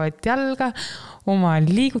lonkavat jalga, oma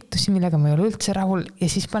liigutusi, millega ma ei ole üldse rahul ja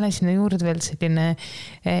siis pane sinna juurde veel selline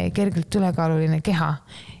kergelt ülekaaluline keha.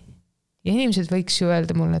 Ja inimesed võiks ju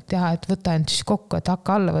öelda mulle, et jah, et võta end siis kokku, et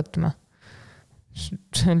hakka alla võtma.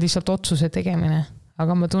 See on lihtsalt otsuse tegemine,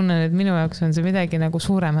 aga ma tunnen, et minu jaoks on see midagi nagu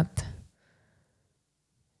suuremat.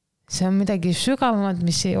 See on midagi sügavamat,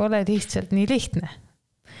 mis ei ole lihtsalt nii lihtne.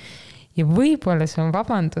 Ja võib-olla see on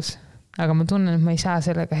vabandus, aga ma tunnen, et ma ei saa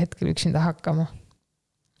sellega hetkel üksinda hakkama.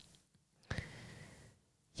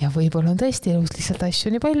 Ja võib-olla on tõesti elus lihtsalt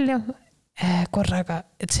asju nii palju korraga,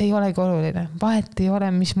 et see ei olegi oluline. Vahet ei ole,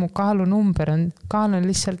 mis mu kaalunumber on. Kaal on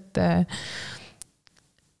lihtsalt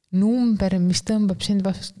number, mis tõmbab sind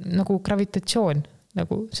vastu nagu gravitatsioon.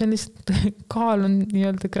 Nagu see on lihtsalt, kaal on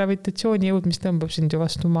nii-öelda gravitatsiooni jõud, mis tõmbab sind ju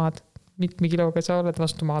vastu maad. Mitme kiloga sa oled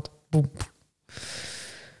vastu maad. Pump.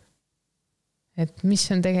 Et mis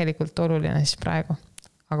on tegelikult oluline siis praegu.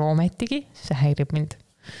 Aga ometigi see häirib mind.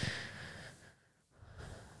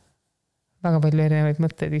 Väga palju erinevaid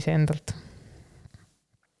mõtteid ise endalt.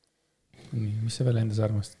 Nii, mis sa veel endas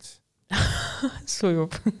armastad?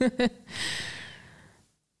 Sujub.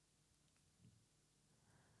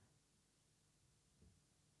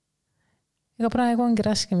 Ega praegu ongi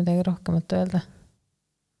raske midagi rohkemat öelda.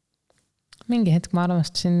 Mingi hetk ma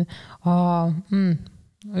armastasin,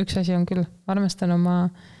 üks asi on küll, armastan oma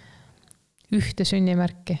ühte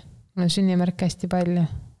sünnimärki. Mul on sünnimärke hästi palju,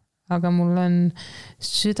 aga mul on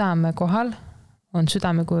südame kohal, on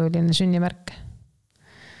südamekujuline sünnimärk.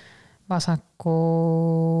 Vasaku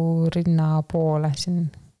rinna poole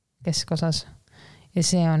siin keskosas. Ja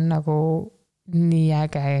see on nagu nii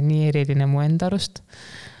äge ja nii eriline mu enda arust.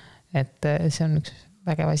 Et see on üks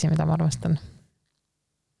vägev asi, mida ma armastan.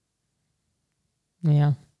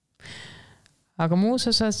 Ja. Aga muus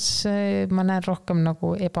osas ma näen rohkem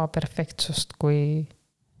nagu ebaperfektsust kui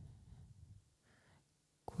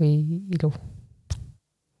ilu.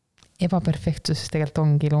 Ebaperfektsus tegelikult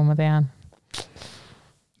ongi ilu, ma tean.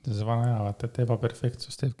 See vana aja vaata, et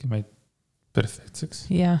ebaperfektsus teebki meid perfektseks.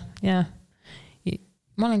 Ja.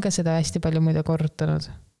 Ma olen ka seda hästi palju muide korrutanud.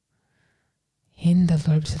 Endal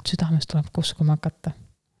tuleb lihtsalt südames tuleb kuskuma hakata.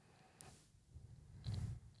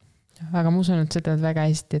 Aga ma usun, et sa tead väga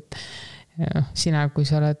hästi, et sina, kui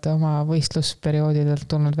sa oled oma võistlusperioodidelt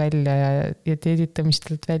tulnud välja ja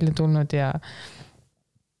teeditamistelt välja tulnud ja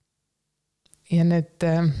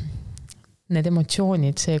need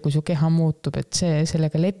emotsioonid, see, kui su keha muutub, et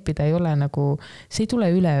sellega leppida ei ole nagu, see ei tule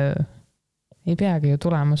üleöö. Ei peagi ju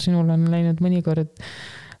tulema, sinul on läinud mõnikord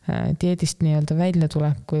dieedist nii-öelda välja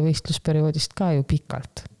tuleku ja võistlusperioodist ka ju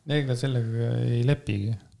pikalt. Ega sellega ei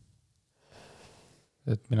lepigi.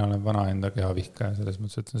 Et mina olen vana enda keha vihkaja, selles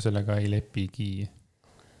mõttes, et sellega ei lepigi.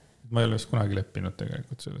 Ma ei ole vist kunagi leppinud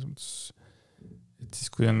tegelikult selles mõttes. Et siis,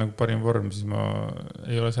 kui on nagu parim vorm, siis ma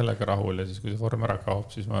ei ole sellega rahul ja siis, kui see vorm ära kaob,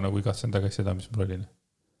 siis ma nagu igatsen tagasi seda, mis mul oli.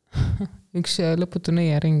 Üks lõputu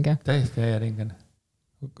nõiaring. Täiesti nõiaring on.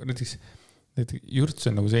 Näiteks Jürts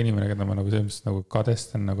on nagu see inimene, keda ma nagu selles mõttes nagu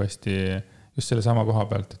kadestan nagu hästi just selle sama koha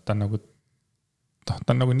pealt, et ta on nagu ta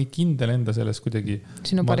on nagu nii kindel enda selles kuidagi.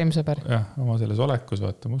 Sinu parim sõber. Jah, oma selles olekus,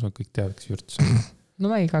 vaata, ma usun, kõik teavad, kes Jürts on.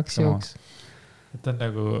 No ma igaks jooks. Ta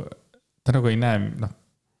nagu ei näe,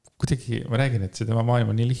 kuidagi ma räägin, et see tema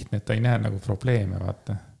maailm on nii lihtne, et ta ei näe nagu probleeme,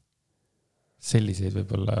 vaata. Selliseid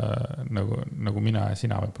võib-olla nagu mina ja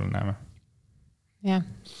sina võib-olla näeme. Jah,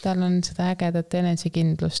 tal on seda ägedat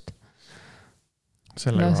enesekindlust.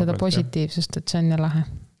 Ja seda positiivsust, et see on ja lahe.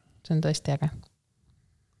 See on tõesti äge.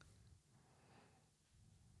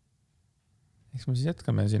 Eks me siis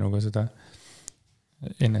jätkame sinuga seda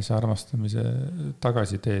enese armastamise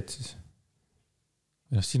tagasiteed siis.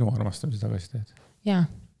 Ja sinu armastamise tagasiteed. Jaa,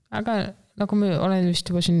 aga nagu me olen vist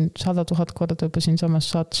juba siin 100 000 korda juba siin samas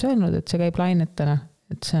saates öelnud, et see käib lainetena,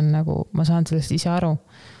 et see on nagu, ma saan sellest ise aru.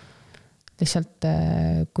 Lihtsalt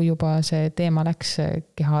kui juba see teema läks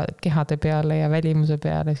kehade peale ja välimuse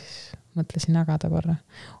peale, siis mõtlesin jagada korra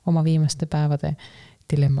oma viimaste päevade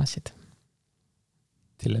dilemmasid.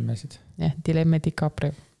 Dilemmasid? Jah, Dilemme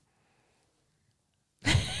DiCaprio.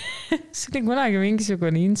 See oli kunagi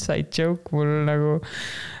mingisugune inside joke mul nagu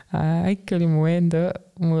äkki oli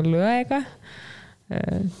mul õega.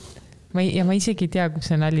 Ja ma isegi ei tea, kus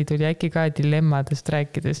see nali tuli, äkki ka dilemmadest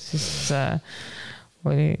rääkides, siis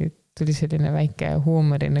tuli selline väike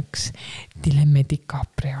huumorinõks Dilemme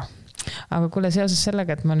DiCaprio. Aga kuule, seoses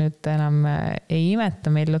sellega, et ma nüüd enam ei imeta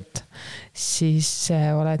Mellut, siis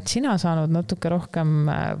oled sina saanud natuke rohkem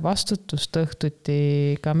vastutust õhtuti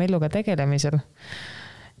ka Melluga tegelemisel.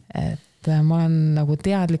 Et ma olen nagu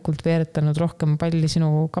teadlikult veeretanud rohkem palli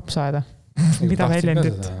sinu kapsaaeda. Mida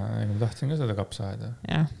väljendit? Ma tahtsin ka seda kapsaaeda.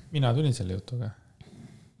 Ja. Mina tulin selle jutuga.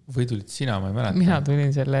 Või tulid sina, ma ei mäleta. Mina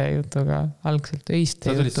tulin selle jutuga algselt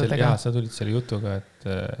öiste jutudega. Sa tulid selle jutuga, et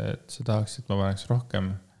sa tahaksid, et ma paneks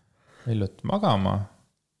rohkem Mellut magama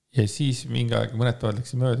ja siis mingi aeg mõned päevad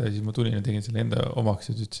läksin mööda ja siis ma tulin ja tegin selle enda omaks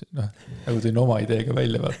ja ütlesin, nagu tõin oma ideega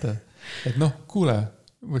välja, vaata. Et kuule,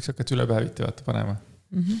 võiks hakata üle päeviti vaata panema.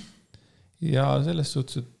 Ja selles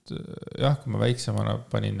suhtes, et jah, kui ma väiksemana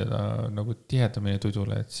panin teda nagu tihedamini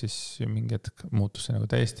tudule, et siis mingi hetk muutus see nagu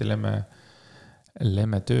täiesti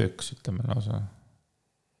lemme tööks, ütleme lausa.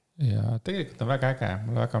 Ja tegelikult on väga äge,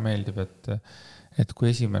 mulle väga meeldib, et kui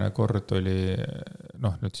esimene kord oli,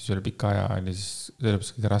 nüüd siis üle pika aja oli siis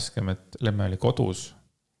sellepärast kõige raskem, et lemme oli kodus.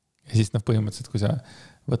 Ja siis põhimõtteliselt, kui sa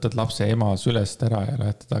võtad lapse ema sülest ära ja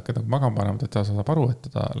lähed teda hakkad magama panema, et ta saab aru, et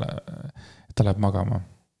ta läheb magama.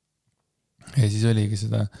 Ja siis oligi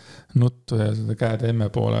seda nuttu ja seda käede emme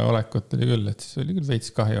poole olekut oli küll, et siis oli küll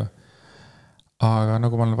veits kahju. Aga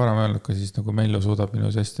nagu ma olen varem öelnud, ka siis nagu Mellu suudab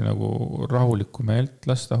minus hästi nagu rahulikku meelt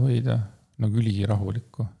lasta hoida, nagu üli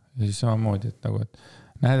rahulikku. Ja siis samamoodi, et nagu, et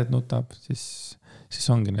näed, et nutab, siis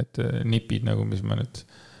ongi need nipid nagu, mis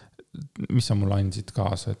sa mulle andsid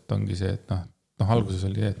kaasa, et ongi see, et alguses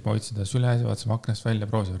oli, et ma hoidsin ta süles ja vaatasin aknast välja,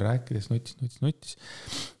 proovisin rääkides, nutis.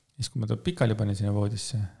 Siis kui ma ta pikali panin sinna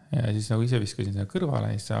voodisse ja siis nagu ise viskasin sinna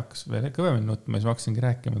kõrvale ja siis hakkas veel kõvemini nutma ja siis ma hakkasingi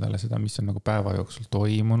rääkima talle seda, mis on nagu päeva jooksul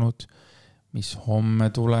toimunud, mis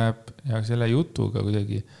homme tuleb ja selle jutuga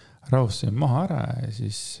kuidagi rahustasin maha ära ja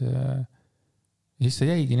siis ta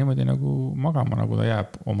jäigi niimoodi nagu magama, nagu ta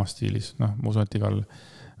jääb oma stiilis. Ma usun, et igal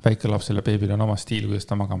väikelapsel ja beebil on oma stiil, kuidas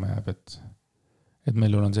ta magama jääb. Et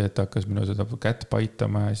Mellul on see, et ta hakkas minu seda kätt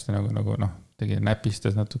paitama ja siis ta nagu tegi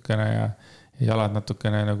näpistas natukene ja jalad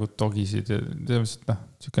natukene nagu togisid.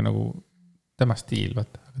 Siuke nagu tema stiil,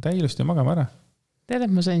 vaata. Aga ta ilusti magama ära. Tead,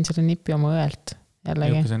 et ma sain selle nipi oma õelt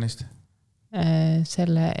jällegi. Jõukas on neist?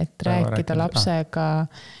 Selle, et rääkida lapsega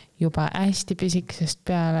juba hästi pisikesest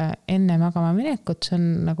peale enne magama minekut, see on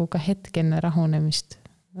nagu ka hetk enne rahunemist,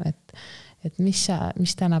 et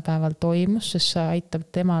mis tänapäeval toimus, sest see aitab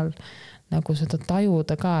temal nagu seda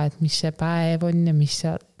tajuda ka, et mis see päev on ja mis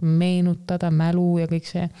meenutada, mälu ja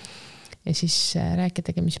kõik see. Ja siis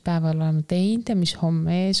rääkidagi, mis päeval oleme teinud ja mis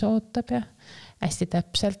homme ees ootab ja hästi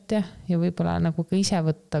täpselt ja võib-olla nagu ka ise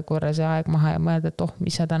võtta korra see aeg maha ja mõelda, et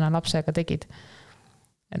mis sa täna lapsega tegid.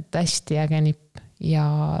 Et hästi äge nipp. Ja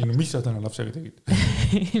mis sa täna lapsega tegid?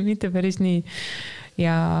 Mitte päris nii.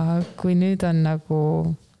 Ja kui nüüd on nagu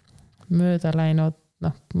mööda läinud,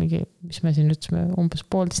 mis me siin ütlesime, umbes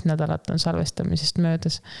 1,5 nädalat on salvestamisest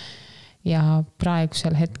möödas. Ja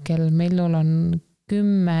praegusel hetkel Mellul on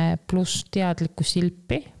 10+ teadlikku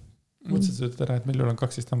silpi. Mõtlesid sa ütled ära, et Mellul on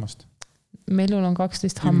 12 hammast? Mellul on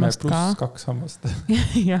 12 hammast ka. 10+ 2 hammast.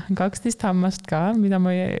 Jah, 12 hammast ka, mida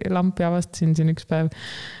ma lampi avastasin siin üks päev,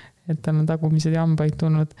 et tal on tagumised jambaid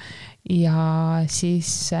tulnud. Ja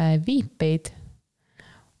siis viipeid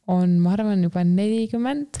on, ma arvan, juba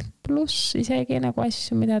 40+ isegi nagu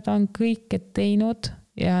asju, mida ta on kõike teinud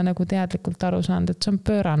ja nagu teadlikult aru saanud, et see on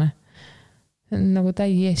pöörane. See on nagu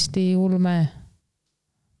täiesti ulme.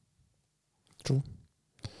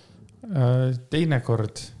 Teine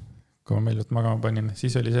kord, kui ma Meljut magama panin,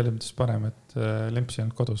 siis oli selles mõttes parem, et Lemps ei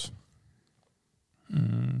olnud kodus.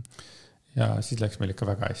 Ja siis läks meil ikka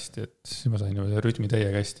väga hästi, et siis ma sain juba rütmi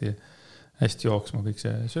täiega hästi jooksma, kõik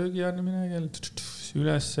see söögiarmine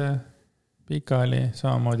ülesse, pikali,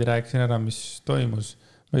 samamoodi rääkisin ära, mis toimus.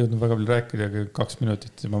 Ma ei jõudnud väga palju rääkida, aga 2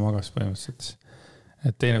 minutit juba magas põhimõtteliselt.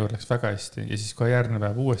 Et teine kord läks väga hästi ja siis kui järgmine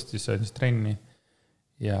päev uuesti sain siis trenni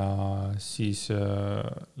ja siis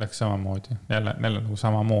läks samamoodi, jälle nagu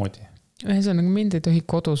samamoodi. Ühesõnaga mind ei tohi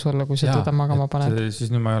kodus olla, kui sa teda magama paned. Siis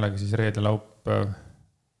nüüd ma ei olegi siis reede, laupäev,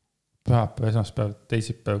 pühapäev, esmaspäev,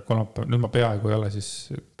 teisipäev, kolmapäev, nüüd ma peaaegu ei ole siis...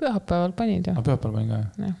 Pühapäeval panid ju. Pühapäeval panin ka,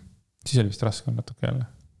 jah. Siis oli vist raske natuke jälle.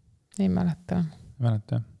 Ei mäleta. Ei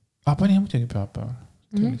mäleta, jah. Panin muidugi pühapäeval.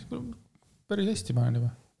 Päris hästi panen juba.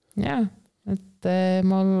 Jaa, et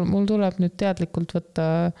mul tuleb nüüd teadlikult võtta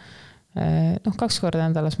 2 korda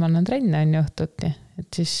nädalas ma annan trenne on juhtuti, et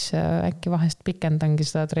siis äkki vahest pikendangi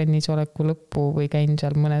seda trennis oleku lõppu või käin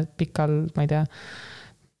seal mõne pikal, ma ei tea,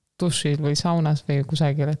 dušil või saunas või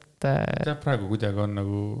kusagil, et... Tead, praegu kuidagi on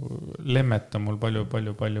nagu lemmeta mul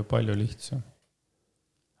palju lihtsam.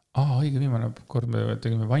 Õige viimane kord me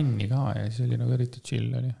tegime vanni ka ja siis oli nagu eriti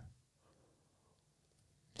chill oli.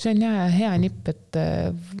 See on hea nipp, et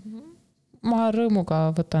ma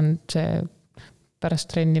rõõmuga võtan see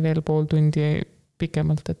pärast trenni veel pool tundi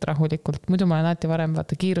pikemalt, et rahulikult. Muidu ma olen alati varem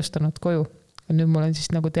kiirustanud koju. Ja nüüd mul on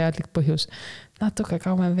siis nagu teadlik põhjus natuke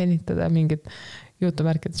kauem venitada mingid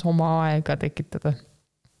jutumärkides oma aega tekitada.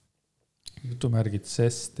 Jutumärgid,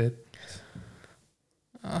 sest et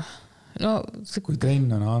kui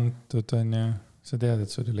trenn on antud, on ju, sa tead,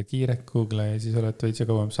 et sul üle kiire Google ja siis oled veitsa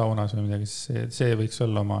kauem saunas või midagi, siis see võiks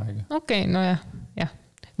olla oma aega. Okei, no jah.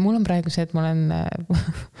 Mul on praegu see, et ma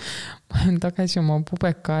olen tagasi oma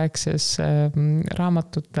pubekaaegses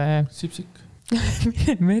raamatute... Sipsik.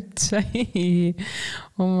 Metsa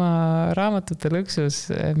oma raamatute lõksus,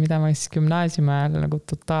 mida ma siis gümnaasiumi ajal nagu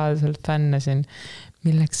totaalselt fännasin,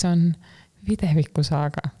 milleks on Videviku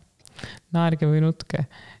saaga, Naarge või nutke.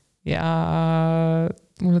 Ja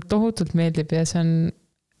mulle tohutult meeldib ja see on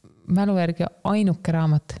mälu järgi ainuke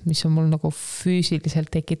raamat, mis on mul nagu füüsiliselt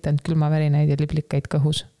tekitanud külmavärinaid ja liblikaid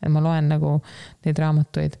kõhus. Et ma loen nagu neid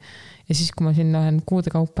raamatuid. Ja siis, kui ma siin olen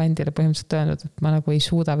kuude kaupa endile põhimõtteliselt öelnud, et ma nagu ei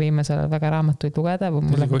suuda viimasel väga raamatuid lugeda, või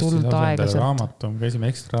mulle tulnud aeglaselt. Käisime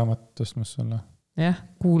ekstra raamatut ostmas sulle. Jah,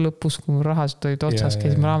 kuu lõpus, kui mul rahased olid otsas,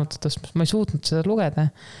 käisime raamatut ostmas. Ma ei suutnud seda lugeda.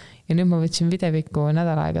 Ja nüüd ma võtsin Videviku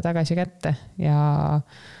nädal aega tagasi kätte ja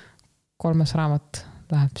 3. raamat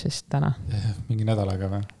läheb siis täna. Mingi nädal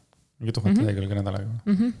aega või? Mingi 1000 lehekülge nädal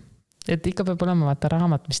aega. Et ikka peab olema vaata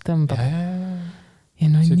raamat, mis tõmbab. Ja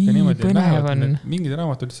no nii põnev on. Mingid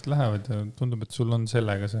raamatud lihtsalt lähevad ja tundub, et sul on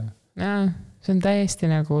sellega see. Jaa, see on täiesti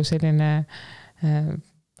nagu selline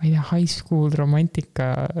ma ei tea, high school romantika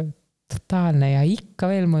totaalne ja ikka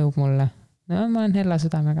veel mõjub mulle. No ma olen hella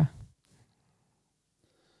südamega.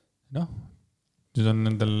 Nüüd on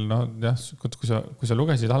nendel, kui sa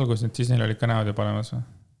lugesid alguses, siis neil oli ka näod juba olemas või?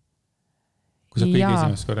 Kui sa kõige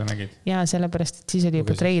esimest korda nägid? Jaa, sellepärast, et siis oli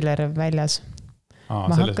juba treiler väljas.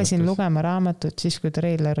 Ma hakkasin lugema raamatut siis, kui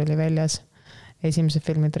treiler oli väljas, esimese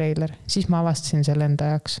filmi treiler. Siis ma avastasin selle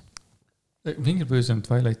enda jaoks. Mingil põhjusel on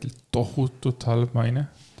Twilightil tohutult halb maine.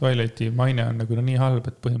 Twilighti maine on nagu nii halb,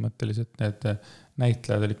 et põhimõtteliselt need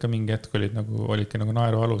näitlejad olid ka mingi hetk olidki nagu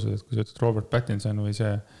naerualused, et kui sa ütled Robert Pattinson või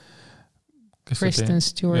see Kristen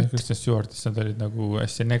Stewart, siis nad olid nagu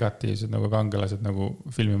hästi negatiivsed nagu kangelased nagu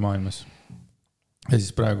filmimaailmas. Ja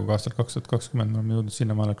siis praegu aastal 2020 me oleme jõudnud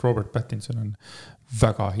sinna maale, et Robert Pattinson on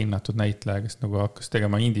väga hinnatud näitleja, kes nagu hakkas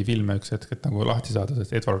tegema indie-filme üks hetk, et nagu lahti saada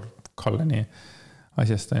sellest Edward Culleni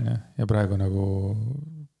asjast, ja praegu nagu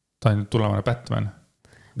ta on tulevane Batman,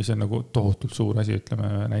 mis on nagu tohutult suur asi,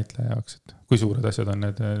 ütleme näitleja jaoks, et kui suured asjad on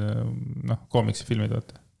need koomiksi filmid,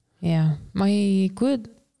 vaata. Jaa, ma ei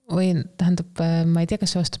tähendab, ma ei tea,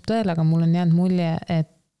 kas see vastab tõele, aga mul on jäänud mulje,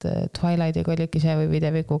 et Twilightiga oligi see või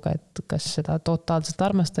Videovikuga, et kas seda totaalselt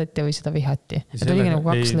armastati või seda vihati. Et oligi nagu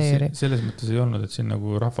 2 leeri. Selles mõttes ei olnud, et siin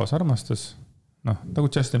nagu rahvas armastas, nagu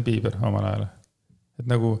Justin Bieber omal ajal. Et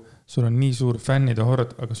nagu sul on nii suur fännide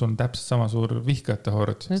hord, aga sul on täpselt sama suur vihkajate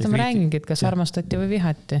hord. Seda ma räägingi, et kas armastati või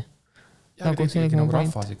vihati. Nagu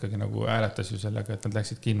rahvas ikkagi nagu hääletas ju sellega, et nad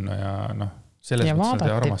läksid kinno ja selles mõttes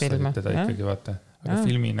nad armastasid teda ikkagi vaata. Aga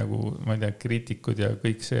filmi nagu, ma ei tea, kriitikud ja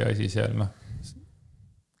kõik see asi seal,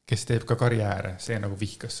 kes teeb ka karjääre, see nagu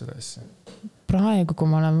vihkas seda asja. Praegu, kui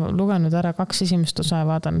ma olen lugenud ära 2 esimest osa ja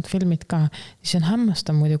vaadanud filmid ka, siis on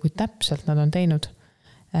hämmastav muidu, kui täpselt nad on teinud.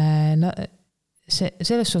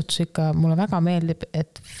 Selles suhtes ikka mulle väga meeldib,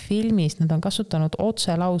 et filmis nad on kasutanud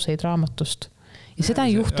otselauseid raamatust. Ja ja seda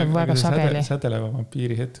ei juhtu väga sageli. Sädeleva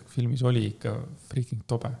vampiiri hetk filmis oli ikka freaking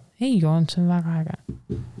tobe. Ei on, see on väga äge.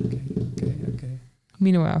 Okay.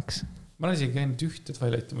 Minu jaoks. Ma olen isegi käinud ühte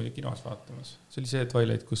Twilighti muidu kinos vaatamas. See oli see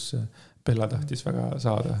Twilight, kus Bella tahtis väga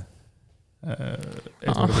saada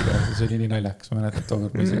Edwardiga. See oli nii naljakas. Ma mäletan, et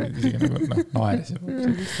tookord ma isegi nagu naeresin.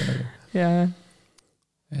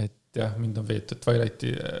 Et jah, mind on veetud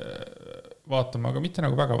Twilighti vaatama, aga mitte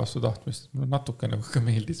nagu väga vastu tahtmist. Mul natuke nagu ka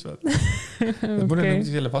meeldis vaata. Okay. Mul on nagu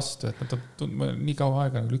selle vastu, et ma nii kaua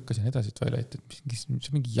aega nagu lükkasin edasi Twilighti, et see on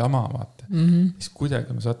mingi jama vaata. Siis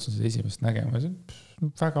kuidagi ma sattusin seda esimest nägema.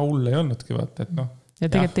 Väga hull ei olnudki vaata, et noh. Ja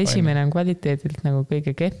tegelikult esimene on kvaliteedilt nagu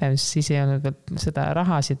kõige kehvem, siis ei olnud seda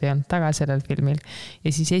rahasid ei olnud taga sellel filmil. Ja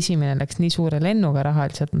siis esimene läks nii suure lennuga raha,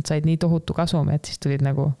 et nad said nii tohutu kasumi, et siis tulid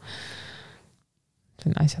nagu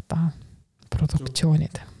asjad taha.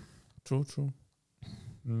 Produktsioonid. True.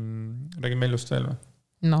 Räägime Ellust veel või?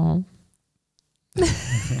 No.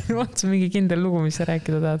 Otsa mingi kindel lugu, mis sa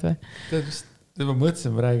rääkida tahad või? Tead, ma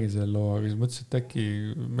mõtlesin, ma räägin selle loo, aga siis mõtlesin, et äkki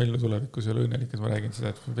Mellu tulevikus ei ole õnnelik, et ma räägin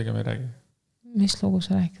seda, et ma pigem ei räägi. Mis lugu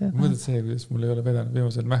sa rääkida tahad? Ma mõtlen see, kuidas mul ei ole vedanud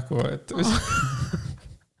viimasel mähkuvahetus.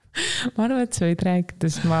 Ma arvan, et sa võid rääkida,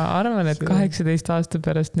 sest ma arvan, et 18 aasta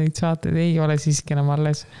pärast neid saateid ei ole siiski enam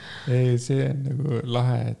alles. Ei, see on nagu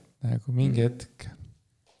lahe, et nagu mingi hetk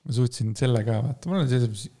ma suutsin selle ka vaata. Mul on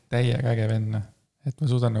selles täiega äge venna, et ma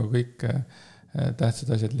suudan nagu kõik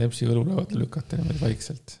tähtsad asjad Lempsi õlule lükata niimoodi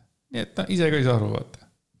vaikselt. Nii et ise ka ei saa aru vaata.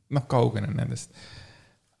 Noh, kaugenen nendest.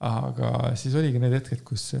 Aga siis oligi need hetked,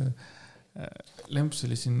 kus Lemps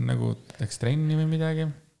oli siin nagu läks trenni või midagi.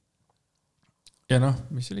 Ja noh,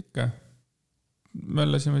 mis oli ikka?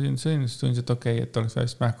 Möllasime siin sõimus, tundis, et okei, et oleks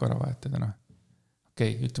vähest mähku ära vahetada. No.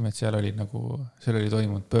 Okei, ütleme, et seal oli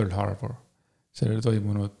toimunud Pearl Harbor. Seal oli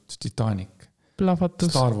toimunud Titanic. Plahvatus.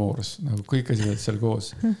 Star Wars, nagu kõik asjad seal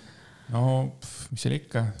koos. No, mis oli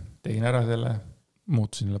ikka? Tegin ära selle,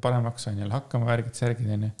 muutusin jälle paremaks, sain jälle hakkama, värgid, särgid.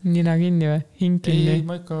 Nina kinni või? Hing kinni? Ei,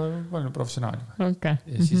 ma ikka olen professionaali. Okay.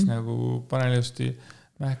 Ja siis nagu panen ilusti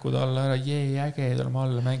mähkud alla ära, äge, tuleme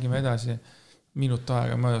alla, mängime edasi. Minut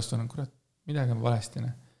aega möödast on, kurat, midagi on valesti.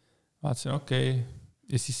 Vaatasin, okei.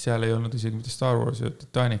 Ja siis seal ei olnud isegi mitte Star Wars ja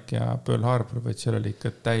Titanic ja Pearl Harbor, vaid seal oli ikka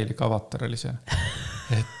täielik Avatar oli seal.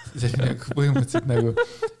 Et see oli nagu põhimõtteliselt nagu,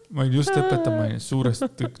 ma olin just õpetama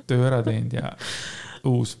suurest töö ära teinud ja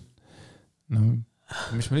uus. No,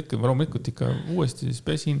 mis ma ikka, loomulikult ikka uuesti siis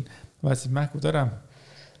pesin, vaatasin mähkud ära.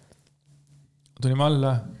 Tulime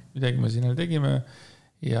alla, midagi me siin tegime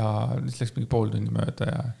ja siis läks mingi pool tundi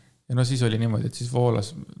mööda ja no siis oli niimoodi, et siis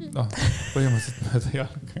voolas põhimõtteliselt mööda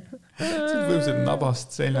jalga. Siis põhimõtteliselt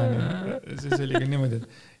nabast seljani. Siis oli ka niimoodi,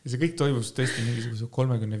 et see kõik toimus tõesti mingisuguse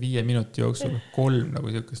 35 minuti jooksul 3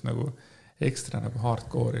 nagu siukest nagu ekstra nagu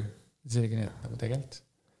hardcore'i. See oligi nii, et nagu tegelt.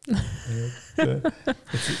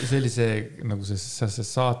 Et see oli see, nagu see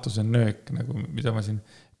saatuse nöök, nagu, mida ma siin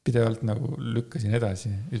pidevalt nagu lükkasin edasi.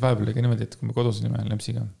 Ja vahepeal oli ka niimoodi, et kui me kodus olime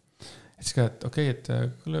Lempsiga, et siis ka, et okei, et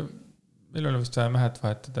kuule, meil oli vist vaja mähed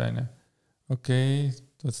vahetada, okei,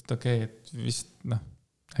 et vist,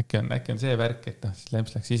 äkki on see värk, et siis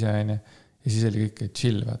Lemps läks ise, ja siis oli kõik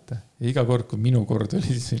chill, vaata. Ja iga kord, kui minu kord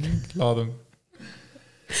oli, siis laadung.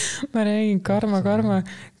 Ma räägin, karma,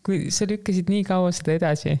 kui sa lükkasid nii kaua seda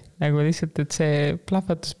edasi, nagu lihtsalt, et see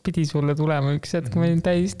plahvatus pidi sulle tulema üks hetk, ma olin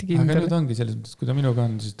täiesti kindel. Aga nüüd ongi selles mõttes, kui ta minuga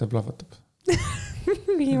on, siis ta plahvatab.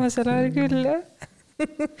 Viimasel ajal küll, jah.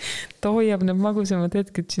 Ta hoiab need magusamad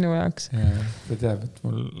hetked sinu jaoks. Ja, ta teab, et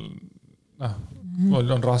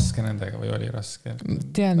mul on raske nendega või oli raske.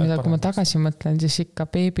 Tead, mida, kui ma tagasi mõtlen, siis ikka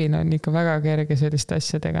beebin on ikka väga kerge selliste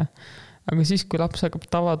asjadega. Aga siis, kui laps hakkab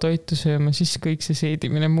tavatoitu sööma, siis kõik see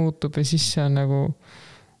seedimine muutub ja siis see on nagu...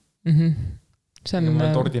 See on...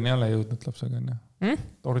 Ma tordini ei ole jõudnud lapsega.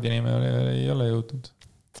 Tordini me ei ole jõudnud.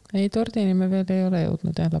 Ei, tordini me veel ei ole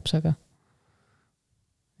jõudnud jah, lapsega.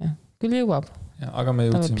 Ja, küll jõuab. Ja, aga me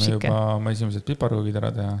jõudsime juba oma esimesed piparkoogid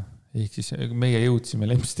ära teha. Ehk siis meie jõudsime,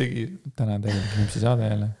 Lemps tegi täna tegelikult Lempsi saade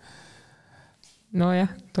jälle. No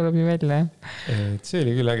jah, tuleb ju välja. Et see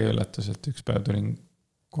oli küll äge üllatus, et üks päev tulin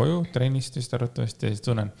koju trennist vist arvatavasti ja siis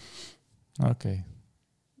tunnen, okei,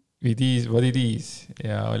 what it is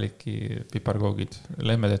ja olidki piparkoogid.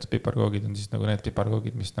 Lemme tehtud piparkoogid on siis nagu need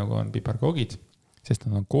piparkoogid, mis nagu on piparkoogid, sest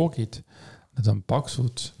nad on koogid, nad on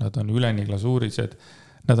paksud, nad on üleni glasuurised,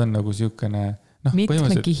 nad on nagu siukene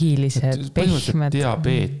mitmekihilised, pehmed.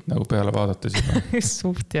 Diabeet nagu peale vaadates juba.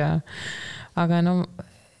 Suht ja. Aga no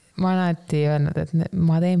ma alati öelnud, et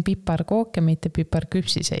ma teen piparkooke, mitte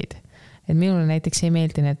piparküpsiseid. Et minule näiteks ei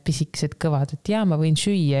meeldi need pisikesed kõvad, et ma võin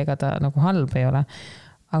süüa, ega ta nagu halb ei ole.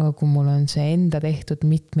 aga kui mul on see enda tehtud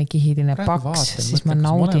mitmekihiline paks, siis ma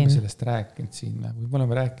naudin. Me oleme sellest rääkinud siin, või me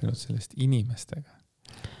oleme rääkinud sellest inimestega.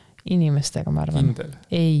 Inimestega, ma arvan. Kindel.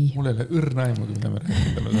 Ei. Mul ei ole õrna aimu, kui me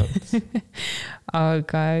rääkime saates.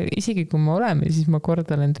 Aga isegi kui me oleme, siis ma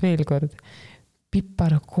kordan end veel kord.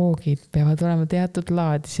 Piparkoogid peavad olema teatud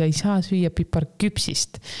laadis ja ei saa süüa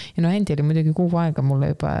piparküpsist. Ja no Andy oli muidugi kuu aega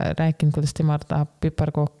mulle juba rääkinud, kuidas tema tahab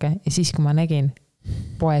piparkooke. Ja siis, kui ma nägin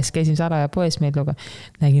poes, käisin Sara ja poes Melluga,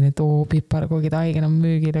 nägin, et piparkoogid haigena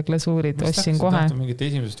müügil ja glasuurid, ostsin kohe. Mingit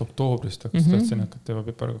 1. oktoobrist tahtsin hakata juba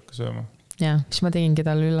piparkooke sööma. Ja, siis ma tegingi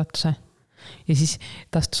talle üllatuse. Ja siis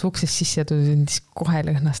ta astus uksest sisse ja tundis kohe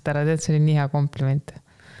lõhnast ära. Tead, see oli nii hea kompliment.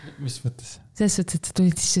 Mis mõttes? Selles mõttes, et sa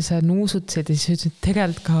tulid sisse, sa nuusutasid ja siis ütlesid,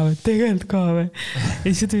 tegelt ka või. Ja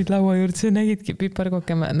siis sa tulid laua juurde, sa nägidki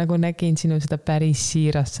piparkokke, ma nagu nägin sinu seda päris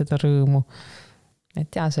siirast, seda rõõmu.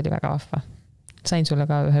 Et jaa, see oli väga vahva. Sain sulle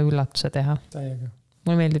ka ühe üllatuse teha. Täiega.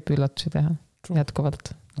 Mulle meeldib üllatusi teha.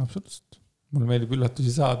 Jätkuvalt. Absoluutselt. Mulle meeldib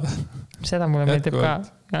üllatusi saada. Seda mulle meeldib ka.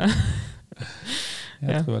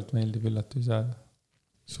 Jätkuvalt meeldib üllatusi saada.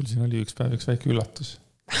 Sul siin oli üks päev üks väike üllatus.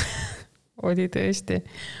 Oli tõesti.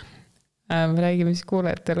 Me räägime siis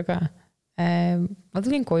kuulajatel ka. Ma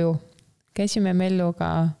tulin koju. Käisime Melluga,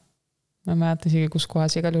 ma mäletan isegi kus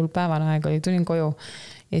kohas, igal juhul päevane aeg oli, tulin koju.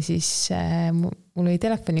 Ja siis mul oli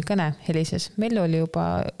telefonikõne helises. Mellu oli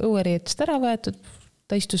juba õueriietest ära võetud.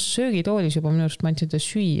 Ta istus söögitoolis juba, minu arust ma andsin ta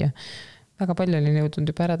süüa. Väga palju oli nõudnud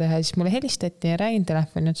juba ära teha. Ja siis mulle helistati ja räägin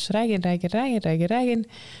telefoni. Räägin.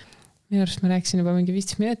 Minu arust ma rääkisin juba mingi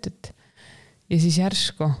 15 minutit. Ja siis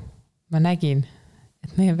järsku ma nägin,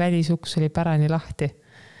 et meie välisuks oli pärani lahti.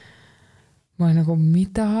 Ma olin nagu,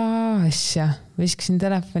 mida asja? Viskasin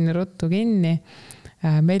telefoni ruttu kinni.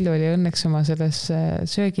 Mellu oli õnneks oma selles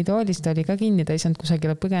söögitoolis, ta oli ka kinni, ta ei saanud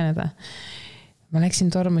kusagile põgeneda. Ma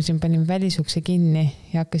läksin tormasin, panin välisukse kinni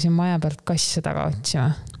ja hakkasin maja pealt kasse taga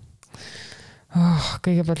otsima.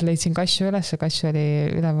 Kõigepealt leidsin kassu üles, kassu oli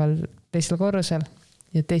üleval teisel korrusel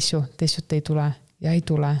ja Tessut ei tule ja ei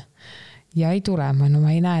tule. Ja ei tule, ma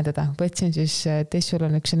ei näe teda. Võtsin siis, Tessul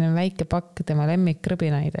on üks väike pakk, tema lemmik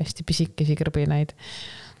krõbinaid, hästi pisikesi krõbinaid.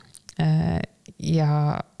 Ja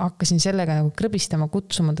hakkasin sellega nagu krõbistama,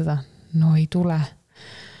 kutsuma teda. No ei tule.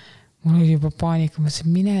 Mul oli juba paanika, ma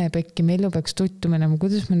ütlesin, mine pekki, Mellu peaks tuttu minema.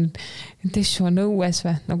 Kuidas ma nüüd, Tessu on õues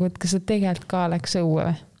või? Nagu, et kas ta tegelikult ka läks õue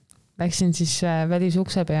või? Läksin siis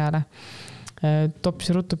välisukse peale.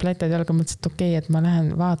 Topsi ruttu plätad jalga, mõtlesin, et okei, et ma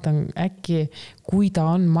lähen vaatan äkki, kui ta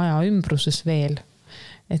on maja ümbruses veel.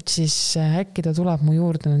 Et siis äkki ta tuleb mu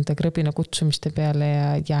juurde nende krõbina kutsumiste peale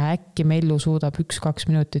ja äkki Mellu suudab 1-2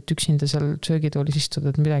 minutit üksinda seal söögitoolis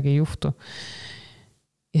istuda, et midagi ei juhtu.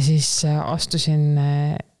 Ja siis astusin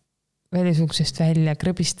välisuksest välja,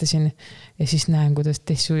 krõbistasin ja siis näen, kuidas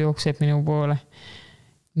Tessu jookseb minu poole.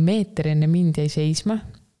 Meeter enne mind jäi seisma.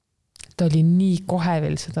 Ta oli nii kohe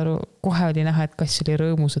veel seda, kohe oli näha, et kass oli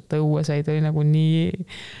rõõmus, et ta õue sai, ta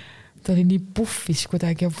oli nii puffis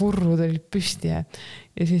kuidagi ja vurrud olid püsti ja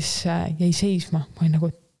siis jäi seisma. Ma olin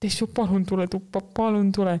nagu, Tessu, palun tule tuppa,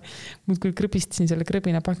 palun tule. Muud kui krõbistasin selle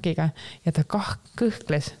krõbina pakiga ja ta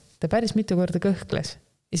kõhkles, ta päris mitu korda kõhkles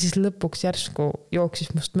ja siis lõpuks järsku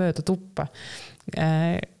jooksis must mööda tuppa.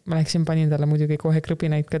 Ma läksin, panin talle muidugi kohe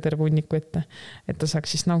krõbinaid ka terve hunniku ette, et ta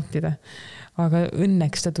saaks siis nautida. Aga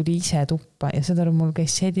õnneks ta tuli ise tuppa ja seda mul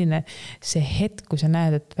käis selline see hetk, kui sa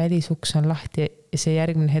näed, et välisuks on lahti ja see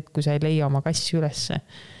järgmine hetk, kui sa ei leia oma kassi ülesse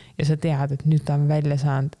ja sa tead, et nüüd ta on välja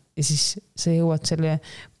saanud ja siis sa jõuad selle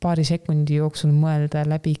paari sekundi jooksul mõelda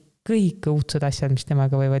läbi kõik õudsed asjad, mis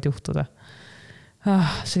temaga võivad juhtuda.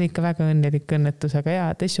 See oli ikka väga õnnelik õnnetus, aga jaa,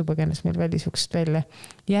 Tessu põgenes meil välisuksest välja.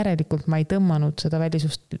 Järelikult ma ei tõmmanud seda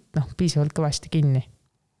välisust piisavalt kõvasti kinni.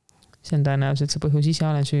 See on tõenäoliselt see põhjus, ise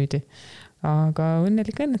olen süüdi. Aga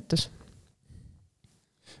õnnelik õnnetus.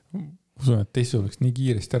 Usun, et Tessu oleks nii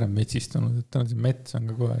kiiresti ära metsistunud, et ta on see mets on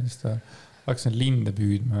ka kohe, siis ta hakkas linde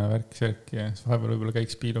püüdma ja värki ja siis vahepeal võib-olla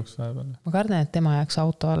käiks piiluks vahepeal. Ma kardan, et tema jääks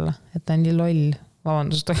auto alla, et ta on nii loll.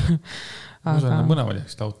 Vabandust. Usun, et mõlemad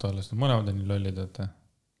jääksid auto alla, sest mõlemad on nii lollid.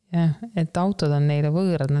 Jah, et autod on neile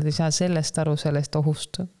võõrad, nad ei saa sellest aru, sellest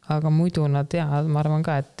ohust. Aga muidu nad ma arvan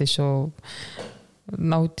ka, et Tessu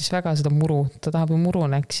nautis väga seda muru. Ta tahab ju muru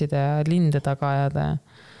näksida ja linde taga ajada.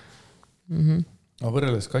 Aga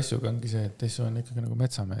võrreldes kassuga ongi see, et Tessu on ikkagi nagu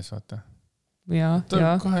metsamees, vaata.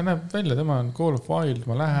 Ta kohe näeb välja, tema on Call of Wild,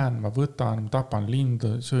 ma lähen, ma võtan, ma tapan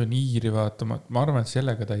lindu, söön iiri, vaata. Ma arvan, et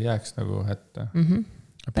sellega ta ei jääks nagu ette.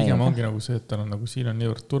 Pigem ongi nagu see, et tal on nagu siin on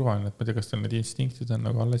niivõrd turvaline, et ma tea, kas tal need instinktid on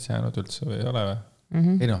nagu alles jäänud üldse või ei ole või?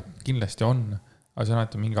 Ei kindlasti on, aga see on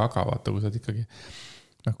alati mingi aga, vaata, kui sa ikkagi,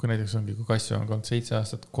 kui näiteks ongi, kui kassu on olnud 7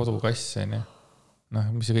 aastat kodukass,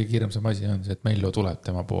 noh, mis see kõige hirmsam asi on see, et Mello tuleb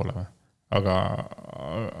tema poole või.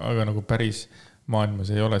 Aga nagu päris maailmas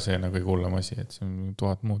ei ole see nagu kõige hullem asi, et see on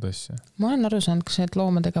 1000 muud asja. Ma olen aru saanud, kas need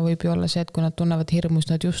loomadega võib ju olla see, et kui nad tunnevad hirmus,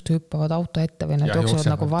 nad just hüppavad auto ette või nad jooksevad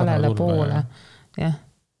nagu valele poole. Jah,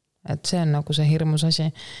 et see on nagu see hirmus asi.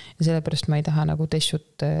 Ja sellepärast ma ei taha nagu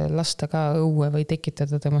Tessut lasta ka õue või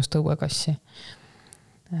tekitada temast õuekassi.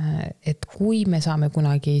 Et kui me saame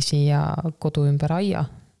kunagi siia kodu ümber aia,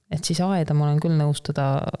 et siis aeda ma olen küll nõus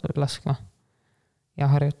teda laskma ja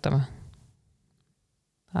harjutama.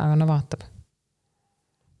 Aga no vaatab.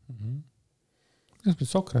 Kas me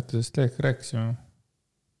Sokratesest rääkisime?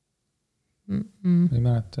 Ei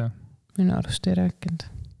mäleta. Minu arust ei rääkinud.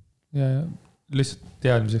 Ja lihtsalt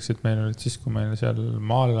teadmiseks, et meil olid siis, kui meil seal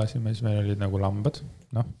maal lasime, siis meil olid nagu lambad.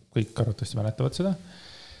 Noh, kõik arvatavasti mäletavad seda.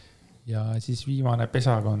 Ja siis viimane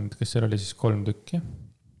pesakond, kes seal oli siis 3 tükki.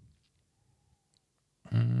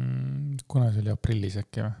 Kuna see oli aprillis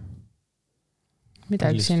äkki või?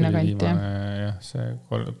 Midagi sinna kanti, jah, see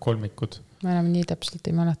kolmikud. Ma enam nii täpselt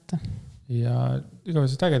ei mäleta. Ja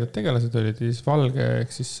igavesed ägedad tegelased olid, siis Valge,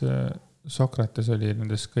 ehk siis Sokrates oli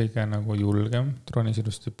nendest kõige nagu julgem, tronis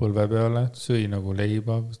ilusti põlve peale, sõi nagu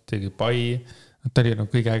leiba, tegi pai, ta oli nagu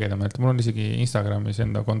kõige ägedam, et mul on isegi Instagramis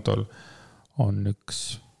enda kontol on üks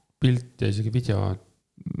pilt ja isegi video,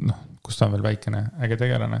 noh, kus ta on veel väikene äge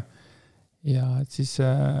tegelane. Ja siis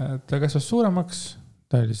ta kasvas suuremaks,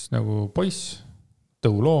 ta oli siis nagu poiss,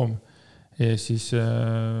 tõuloom ja siis,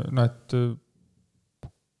 no, et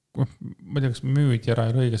ma ei tea, kas müüdi ära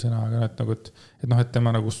ei ole õige sõna, aga et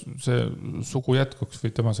tema nagu see sugu jätkuks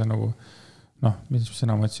või tema see nagu, noh, mis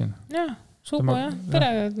sõna ma ütlesin? Jah, sugu jah,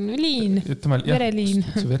 vereliin, vereliin.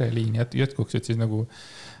 See vereliin jätkuks, et siis nagu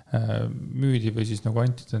müüdi või siis nagu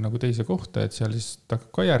antida nagu teise kohta, et seal siis ta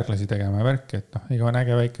ka järglasi tegema ja värki, et noh, iga on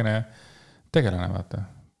äge väikene tegelane, vaata,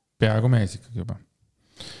 peaaegu mees ikkagi juba.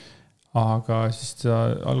 Aga siis ta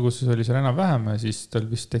alguses oli seal enam vähem ja siis tal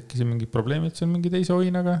vist tekkis mingi probleemid seal mingi teise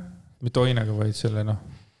oinaga, mitte oinaga, vaid selle, noh,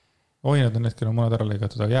 oinad on hetkel mõned ära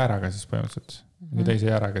lõigatud, aga jääraga siis põhimõtteliselt, mingi teise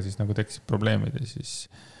jääraga siis nagu tekkisid probleemid ja siis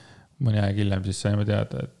mõni aeg hiljem siis saime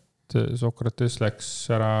teada, et Sokrates läks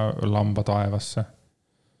ära lamba taevasse.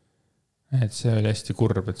 Et see oli hästi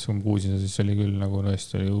kurb, et kui ma kuusin, siis oli küll nagu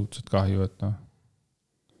tõesti oli õudselt kahju, et noh.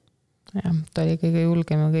 Jah, ta oli kõige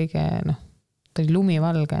julgem ja kõige, noh, ta oli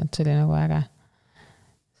lumivalge, et see oli nagu äge.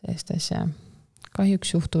 Sellist asja.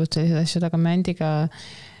 Kahjuks juhtuvad sellised asjad, aga me Andiga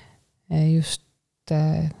just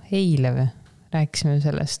eile rääkisime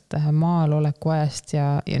sellest maal oleku ajast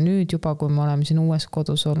ja nüüd juba, kui me oleme siin uues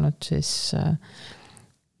kodus olnud, siis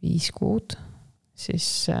 5 kuud, siis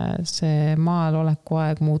see maal oleku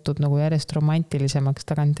aeg muutub nagu järjest romantilisemaks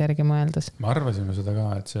tagantjärgi mõeldes. Me arvasime seda ka,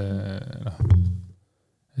 et see, noh,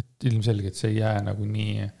 et ilmselgelt see ei jää nagu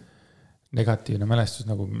nii negatiivne mälestus,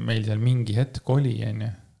 nagu meil seal mingi hetk oli,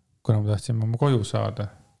 kuna me tahtsime oma koju saada.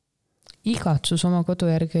 Igatsus oma kodu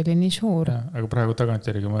järgi oli nii suur. Ja, aga praegu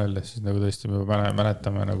tagantjärgi mõeldes, siis nagu tõesti me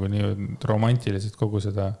mäletame nagu nii romantiliselt kogu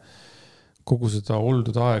seda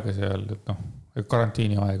oldud aega seal, et noh,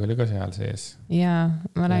 karantiini aeg oli ka seal sees. Jaa,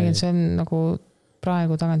 ma räägin, see on nagu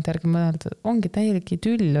praegu tagantjärgi mõelda, ongi täielik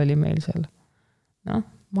idüll oli meil seal. Noh,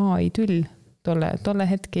 maa idüll. Tolle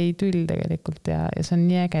hetke idüll tegelikult ja see on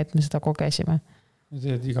nii äge, et me seda kogesime.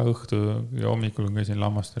 Iga õhtu ja hommikul käisin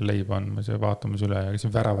lammastel leiba andmas ja vaatamas üle ja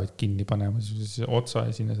käisin väravaid kinni panema, siis otsa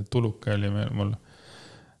ja sinna see tuluke oli mul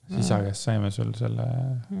isa käest saime sul selle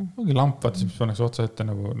ongi lamp, vaata, mis pannakse otsa ette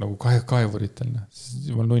nagu kaevuritel.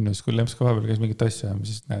 Siis mul nunnus, kui Lemps ka vahepeal käis mingit asja,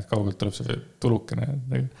 siis näed, kaugelt tuleb see tulukene.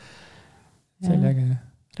 See oli äge.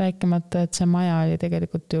 Rääkimata, et see maja oli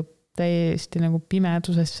tegelikult ju täiesti nagu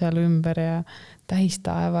pimeduses seal ümber ja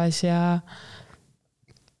tähistaevas ja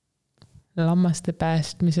lammaste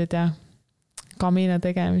päästmised ja kamina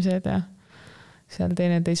tegemised ja seal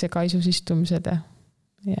teise kaisus istumised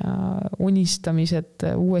ja unistamised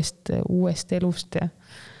uuest elust ja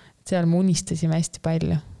seal me unistasime hästi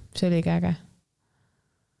palju. See oli äge.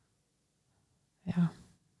 Ja.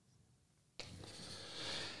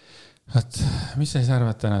 Mis sa siis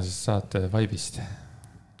arvad tänasest saate vaibist?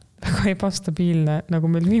 Väga ebastabiilne, nagu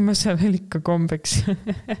meil viimasel veel ikka kombeks.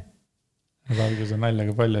 Alguses on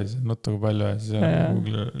naljaga palju, siis on nutuga palju ja siis on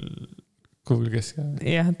Google keske.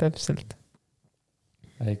 Jah, täpselt.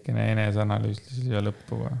 Väikene eneseanalüüs siia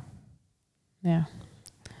lõppu. Jah.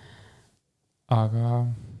 Aga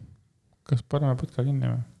kas paneme putka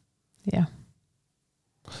kinni või? Jah.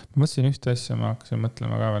 Ma mõtlesin ühte asja, ma hakkasin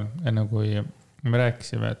mõtlema ka veel, enne kui me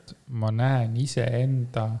rääkisime, et ma näen ise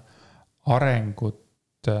enda arengut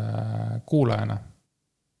kuulajana.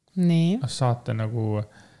 Nii. Saate nagu,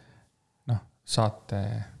 noh, saate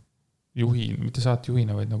mitte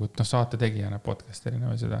saatejuhina, vaid nagu, et saate tegijana podcasterina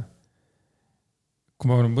või seda. Kui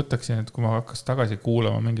ma võtaksin, et kui ma hakkas tagasi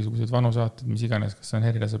kuulama mingisuguseid vanu saateid, mis iganes, kas on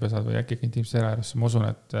Herilase pesad või äkki intiimse eraelus, ma usun,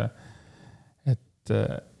 et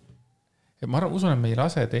ma usun,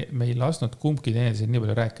 et me ei lasnud kumbki teineteisel nii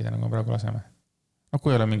palju rääkida, nagu me praegu laseme. No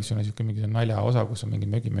kui ei ole mingisugune nalja osa, kus on mingi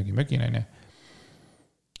mögi, on ju.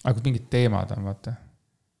 Aga kui mingid teemad on, vaata.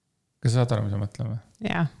 Kas sa saad aru, mis ma mõtlen või?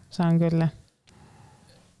 Jah, saan küll.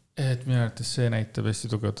 Et minu arvates see näitab hästi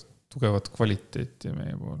tugevat kvaliteeti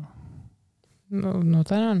meie poole. No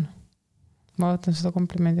tänan. Ma võtan seda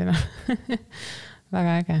komplimendina.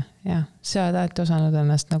 Väga äge, jah. Sa oled alati osanud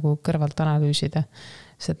ennast nagu kõrvalt analüüsida,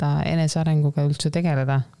 seda enesearenguga üldse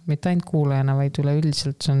tegeleda, mitte ainult kuulajana, vaid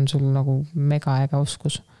üleüldiselt see on sul nagu mega äge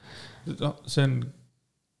oskus. No, see on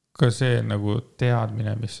ka see nagu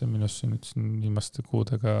teadmine, mis on minust viimaste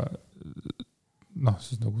kuudega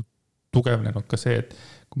siis nagu tugevnenud ka see, et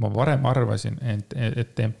kui ma varem arvasin,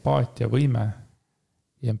 et empaatia võime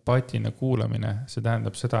ja empaatiline kuulamine, see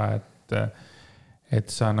tähendab seda,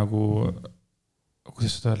 et sa nagu,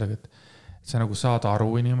 kuidas seda öeldagi, et sa nagu saad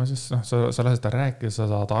aru inimesest, sa lased ta rääkida, sa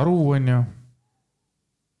saad aru, on ju.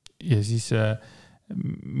 Ja siis,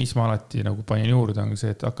 mis ma alati nagu panin juurde, on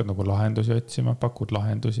see, et hakkad nagu lahendusi otsima, pakud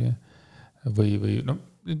lahendusi või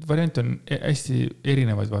variant on hästi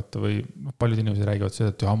erinevaid, vaata, või paljud inimesed räägivad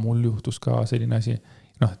seda, et mul juhtus ka selline asi.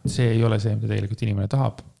 See ei ole see, mida tegelikult inimene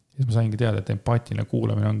tahab. Ja ma saingi teada, et empaatiline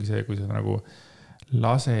kuulamine ongi see, kui sa nagu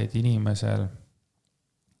lased inimesel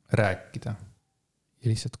rääkida ja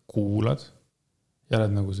lihtsalt kuulad ja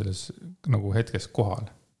oled nagu selles nagu hetkes kohal.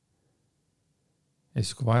 Ja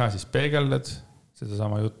siis kui vaja, siis peegeldad seda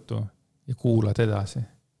sama juttu ja kuulad edasi.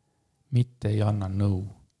 Mitte ei anna nõu.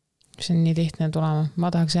 See on nii lihtne tulema. Ma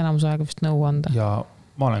tahaks enamus aega vist nõu anda. Ja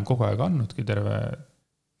ma olen kogu aeg andnudki terve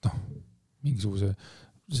mingisuguse,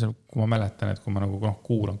 kui ma mäletan, et kui ma nagu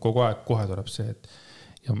kuulan kogu aeg, kohe tuleb see,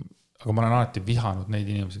 aga ma olen alati vihanud neid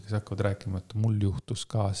inimesi, kes hakkavad rääkima, et mul juhtus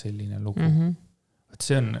ka selline lugu.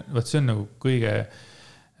 See on nagu kõige,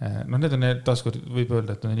 need on taaskord võib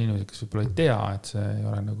öelda, et on inimesed, kes võib-olla ei tea, et see ei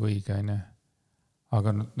ole nagu õige,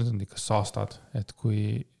 aga need on ikka saastad, et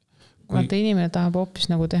kui vaata, inimene tahab hoopis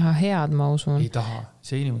nagu teha head, ma usun. Ei taha.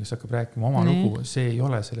 See inimene, kes hakkab rääkima oma lugu, see ei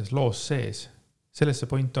ole selles loos sees. Selles see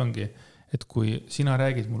point ongi, et kui sina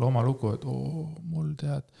räägid mulle oma lugu, et mul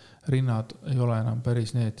tead, rinnad ei ole enam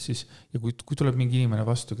päris need, siis, ja kui tuleb mingi inimene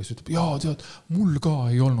vastu, kes ütleb, tead, mul ka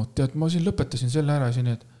ei olnud, tead, ma siin lõpetasin selle ära,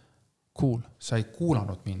 siin, et cool, sa ei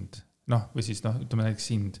kuulanud mind. Või siis, ütleme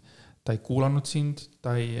näiteks sind. Ta ei kuulanud sind,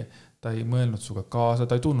 ta ei mõelnud suga kaasa,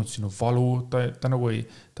 ta ei tundnud sinu valu, ta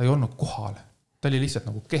ei olnud kohal. Ta oli lihtsalt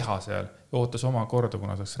nagu keha seal ja ootas oma korda,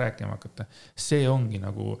 kuna saaks rääkima hakata. See ongi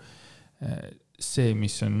nagu see,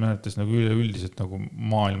 mis on mõnetes nagu üleüldiselt nagu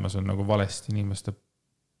maailmas on nagu valesti inimeste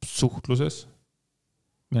suhtluses.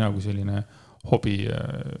 Mina kui selline hobi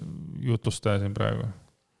jutlustaja siin praegu.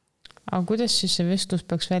 Aga kuidas siis see vestlus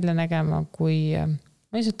peaks välja nägema, kui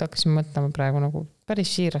ma lihtsalt hakkasin mõtlema praegu nagu päris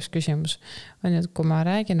siiras küsimus. On, et kui ma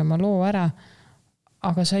räägin oma loo ära,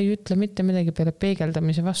 aga sa ei ütle mitte midagi peale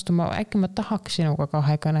peegeldamise vastu, äkki ma tahaks sinuga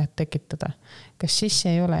kahekõnet tekitada. Kas siis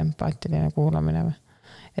see ei ole empaatiline kuulamine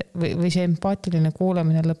või see empaatiline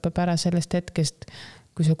kuulamine lõpeb ära sellest hetkest,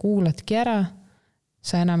 kui sa kuuladki ära,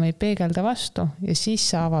 sa enam ei peegelda vastu ja siis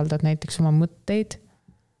sa avaldad näiteks oma mõtteid.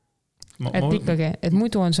 Ikkagi, et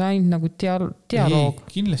muidu on see ainult nagu dialoog. Ei,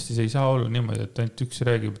 kindlasti see ei saa olla niimoodi, et ainult üks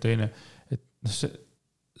räägib teine, et sa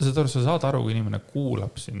saad aru, kui inimene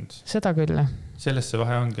kuulab sind. Seda küll. Sellest see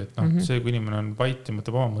vahe ongi, et see, kui inimene on vait ja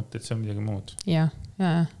mõtleb oma mõtteid, see on midagi muud. Ja.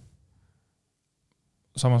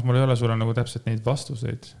 Samas mul ei ole sulle nagu täpselt neid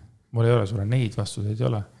vastuseid. Mul ei ole sulle neid vastuseid ei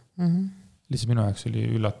ole. Lihtsalt minu jaoks oli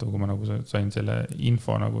üllatav, kui ma nagu sain selle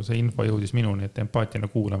info, nagu see info jõudis minuni, et empaatiline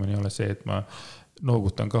kuulamine ei ole see, et ma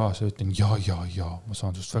noogutan kaasa ja ütlen ja, ma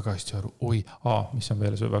saan sust väga hästi aru, mis on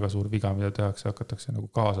veel väga suur viga, mida tehakse, hakatakse nagu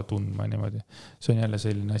kaasa tundma niimoodi. See on jälle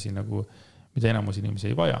selline asi, nagu, mida enamus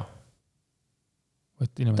inimesi ei vaja.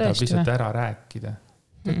 Võt inimene tahab lihtsalt ära rääkida.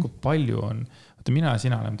 Kui palju on, mina ja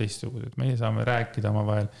sina oleme teistsugused, meie saame rääkida oma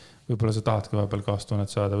vahel, võib-olla sa tahadki vahepeal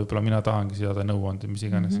kaastunnet saada, võib-olla mina tahangi saada nõuande, mis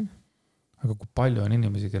iganes. Aga kui palju on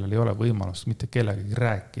inimesi, kellel ei ole võimalust mitte kellegagi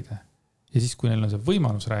rääkida. Ja siis, kui neil on see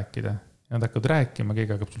võimalus rääkida, ja nad hakkavad rääkima,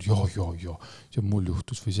 keegi hakkab sul, see mul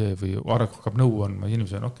juhtus või see, või hakkab nõu on, ja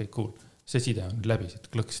inimesed on, okei, cool, see side on läbi siit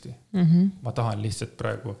klõksti. Ma tahan lihtsalt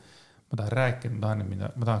praegu, ma tahan rääkida,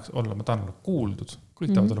 ma tahan olla kuuldud,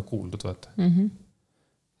 kõik tahavad olla kuuldud, vaata.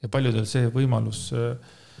 Ja paljudel see võimalus,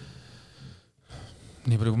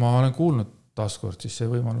 nii palju kui ma olen kuulnud taaskord, siis see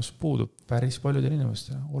võimalus puudub päris paljudel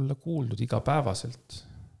inimestel olla kuuldud igapäevaselt.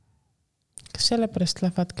 kas sellepärast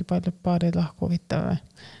lähevadki paljud paarid lahku huvitav või?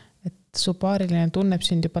 Et su paariline tunneb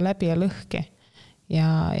sind juba läbi ja lõhki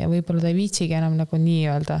ja võib-olla ta ei viitsigi enam nagu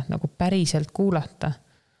nii-öelda nagu päriselt kuulata.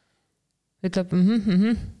 Ütleb,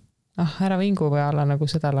 ära vingu või ala nagu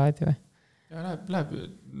seda laadi või? Ja läheb,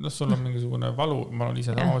 sul on mingisugune valu, ma olen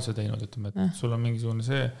ise tavalise teinud, ütleme, et sul on mingisugune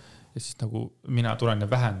see ja siis nagu mina tulen ja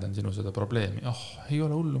vähendan sinu seda probleemi. Ei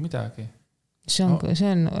ole hullu midagi. See on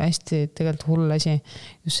hästi tegelikult hull asi.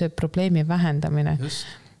 Just see probleemi vähendamine.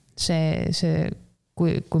 See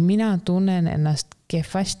kui mina tunnen ennast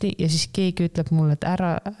kehvasti ja siis keegi ütleb mulle, et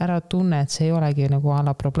ära tunne, et see ei olegi nagu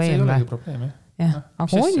ala probleem. See ei olegi probleem, jah.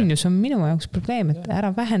 Aga on ju, see on minu jaoks probleem, et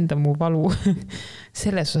ära vähenda mu valu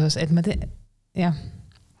selles osas, et ma jah.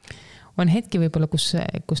 On hetki võib-olla,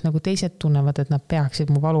 kus nagu teised tunnevad, et nad peaksid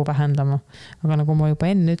mu valu vähendama. Aga nagu ma juba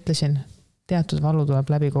enne ütlesin, teatud valu tuleb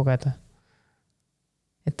läbi kogeda.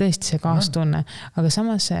 Et tõesti see kaastunne. Aga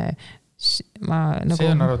samas nagu...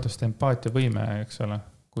 See on arvatavasti empaatia võime, eks ole,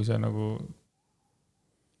 kui see nagu...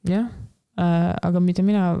 Jah, aga mida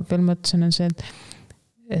mina veel mõtlesin on see,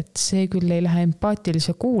 et see küll ei lähe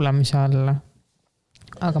empaatilise kuulamise alla,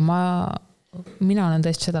 aga mina olen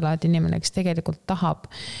tõesti seda laadi inimene, kes tegelikult tahab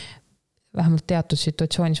vähemalt teatud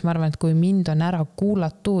situatsioonis, ma arvan, et kui mind on ära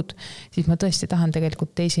kuulatud, siis ma tõesti tahan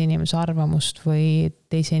tegelikult teise inimese arvamust või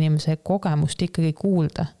teise inimese kogemust ikkagi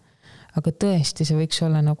kuulda. Aga tõesti, see võiks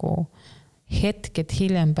olla nagu hetked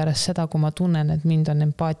hiljem pärast seda, kui ma tunnen, et mind on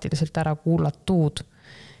empaatiliselt ära kuulatud.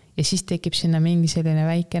 Ja siis tekib sinna mingi selline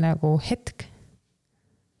väike nagu hetk.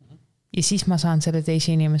 Ja siis ma saan selle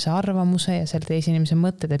teise inimese arvamuse ja selle teise inimese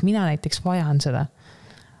mõtted, et mina näiteks vajan seda.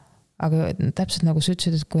 Aga täpselt nagu sa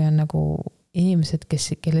ütlesid, et kui on nagu inimesed,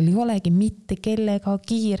 kellel ei olegi mitte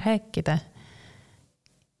kellegagi rääkida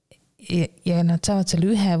ja nad saavad selle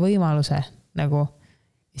ühe võimaluse nagu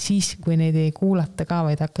siis, kui neid ei kuulata ka,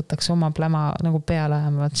 vaid hakatakse oma pläma nagu peale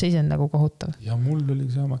ajama, siis on nagu kohutav. Ja mul oli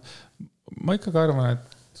sama. Ma ikkagi arvan,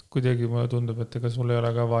 et kuidagi mulle tundub, et ega sul ei ole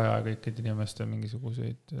ka vaja kõikide inimeste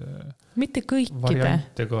mingisuguseid mitte kõikide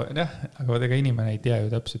variante, aga ega inimene ei tea ju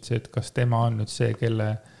täpselt see, et kas tema on nüüd see, kelle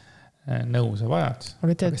nõu sa vajad.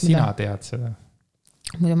 Aga sina tead seda.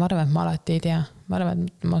 Muidu ma arvan, et ma alati ei tea. Ma arvan,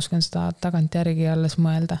 et ma oskan seda tagant järgi alles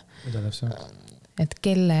mõelda. Mida täpselt? Et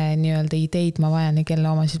kelle nii-öelda ideid ma vajan ja kelle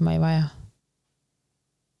omasid ma ei vaja.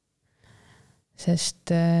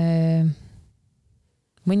 Sest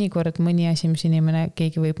mõnikord mõni asi, mis inimene,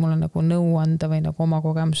 keegi võib mulle nagu nõu anda või nagu oma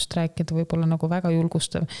kogemusest rääkida, võib olla nagu väga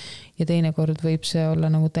julgustav ja teinekord võib see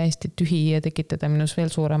olla nagu täiesti tühi ja tekitada minus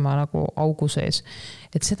veel suurema nagu augu sees.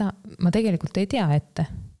 Et seda ma tegelikult ei tea ette.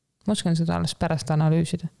 Ma oskan seda alles pärast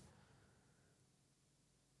analüüsida.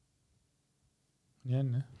 Nii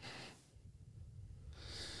on, jah.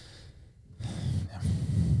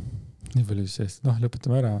 Nii palju siis,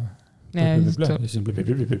 lõpetame ära.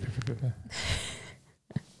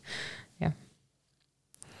 Jah.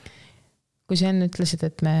 Kui sa enne ütlesid,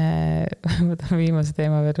 et me võtame viimase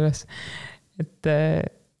teema veel üles, et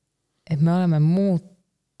me oleme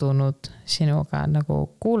muutunud sinuga nagu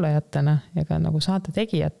kuulajatena ja ka nagu saate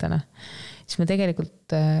tegijatena, siis me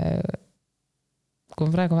tegelikult, kui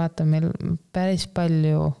me praegu vaatame, meil päris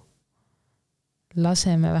palju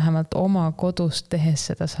laseme vähemalt oma kodus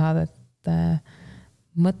tehes seda saadet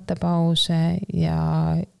mõttepause ja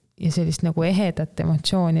sellist nagu ehedat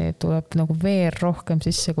emotsiooni tuleb nagu veel rohkem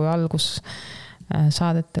sisse kui algus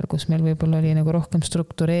saadetel, kus meil võib-olla oli nagu rohkem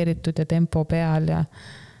struktureeritud ja tempo peal ja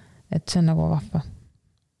et see on nagu vahva.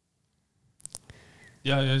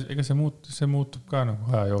 Ja ega see muutub ka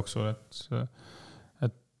nagu aja jooksul,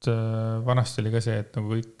 et vanasti oli ka see, et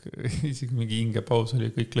nagu kõik, isegi mingi hingepaus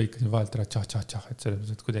oli, kõik lõikasin vahelt ära tšah, et selles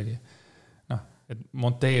mõttes, et kuidagi et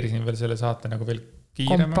monteerisin veel selle saate nagu veel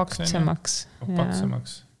kiiremaks.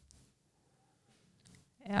 Kompaktsemaks.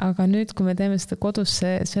 Aga nüüd, kui me teeme seda kodus,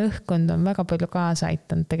 see õhkkond on väga palju kaasa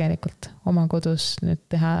aitanud tegelikult oma kodus nüüd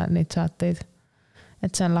teha neid saateid.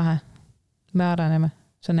 Et see on lahe. Me areneme.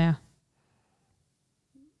 See on hea.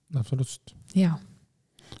 Absoluutselt. Jaa.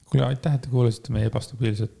 Kuule, aitäh, et te kuulasite meie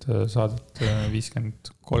ebastabiilset saadet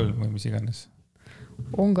 53 või mis iganes.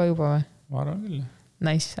 On ka juba või? Ma arvan küll.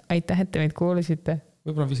 Nice. Aitäh, et te meid kuulasite.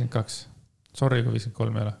 Võib-olla 52. Sorry, kui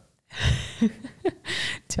 53 ei ole.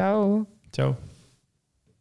 Tšau. Tšau.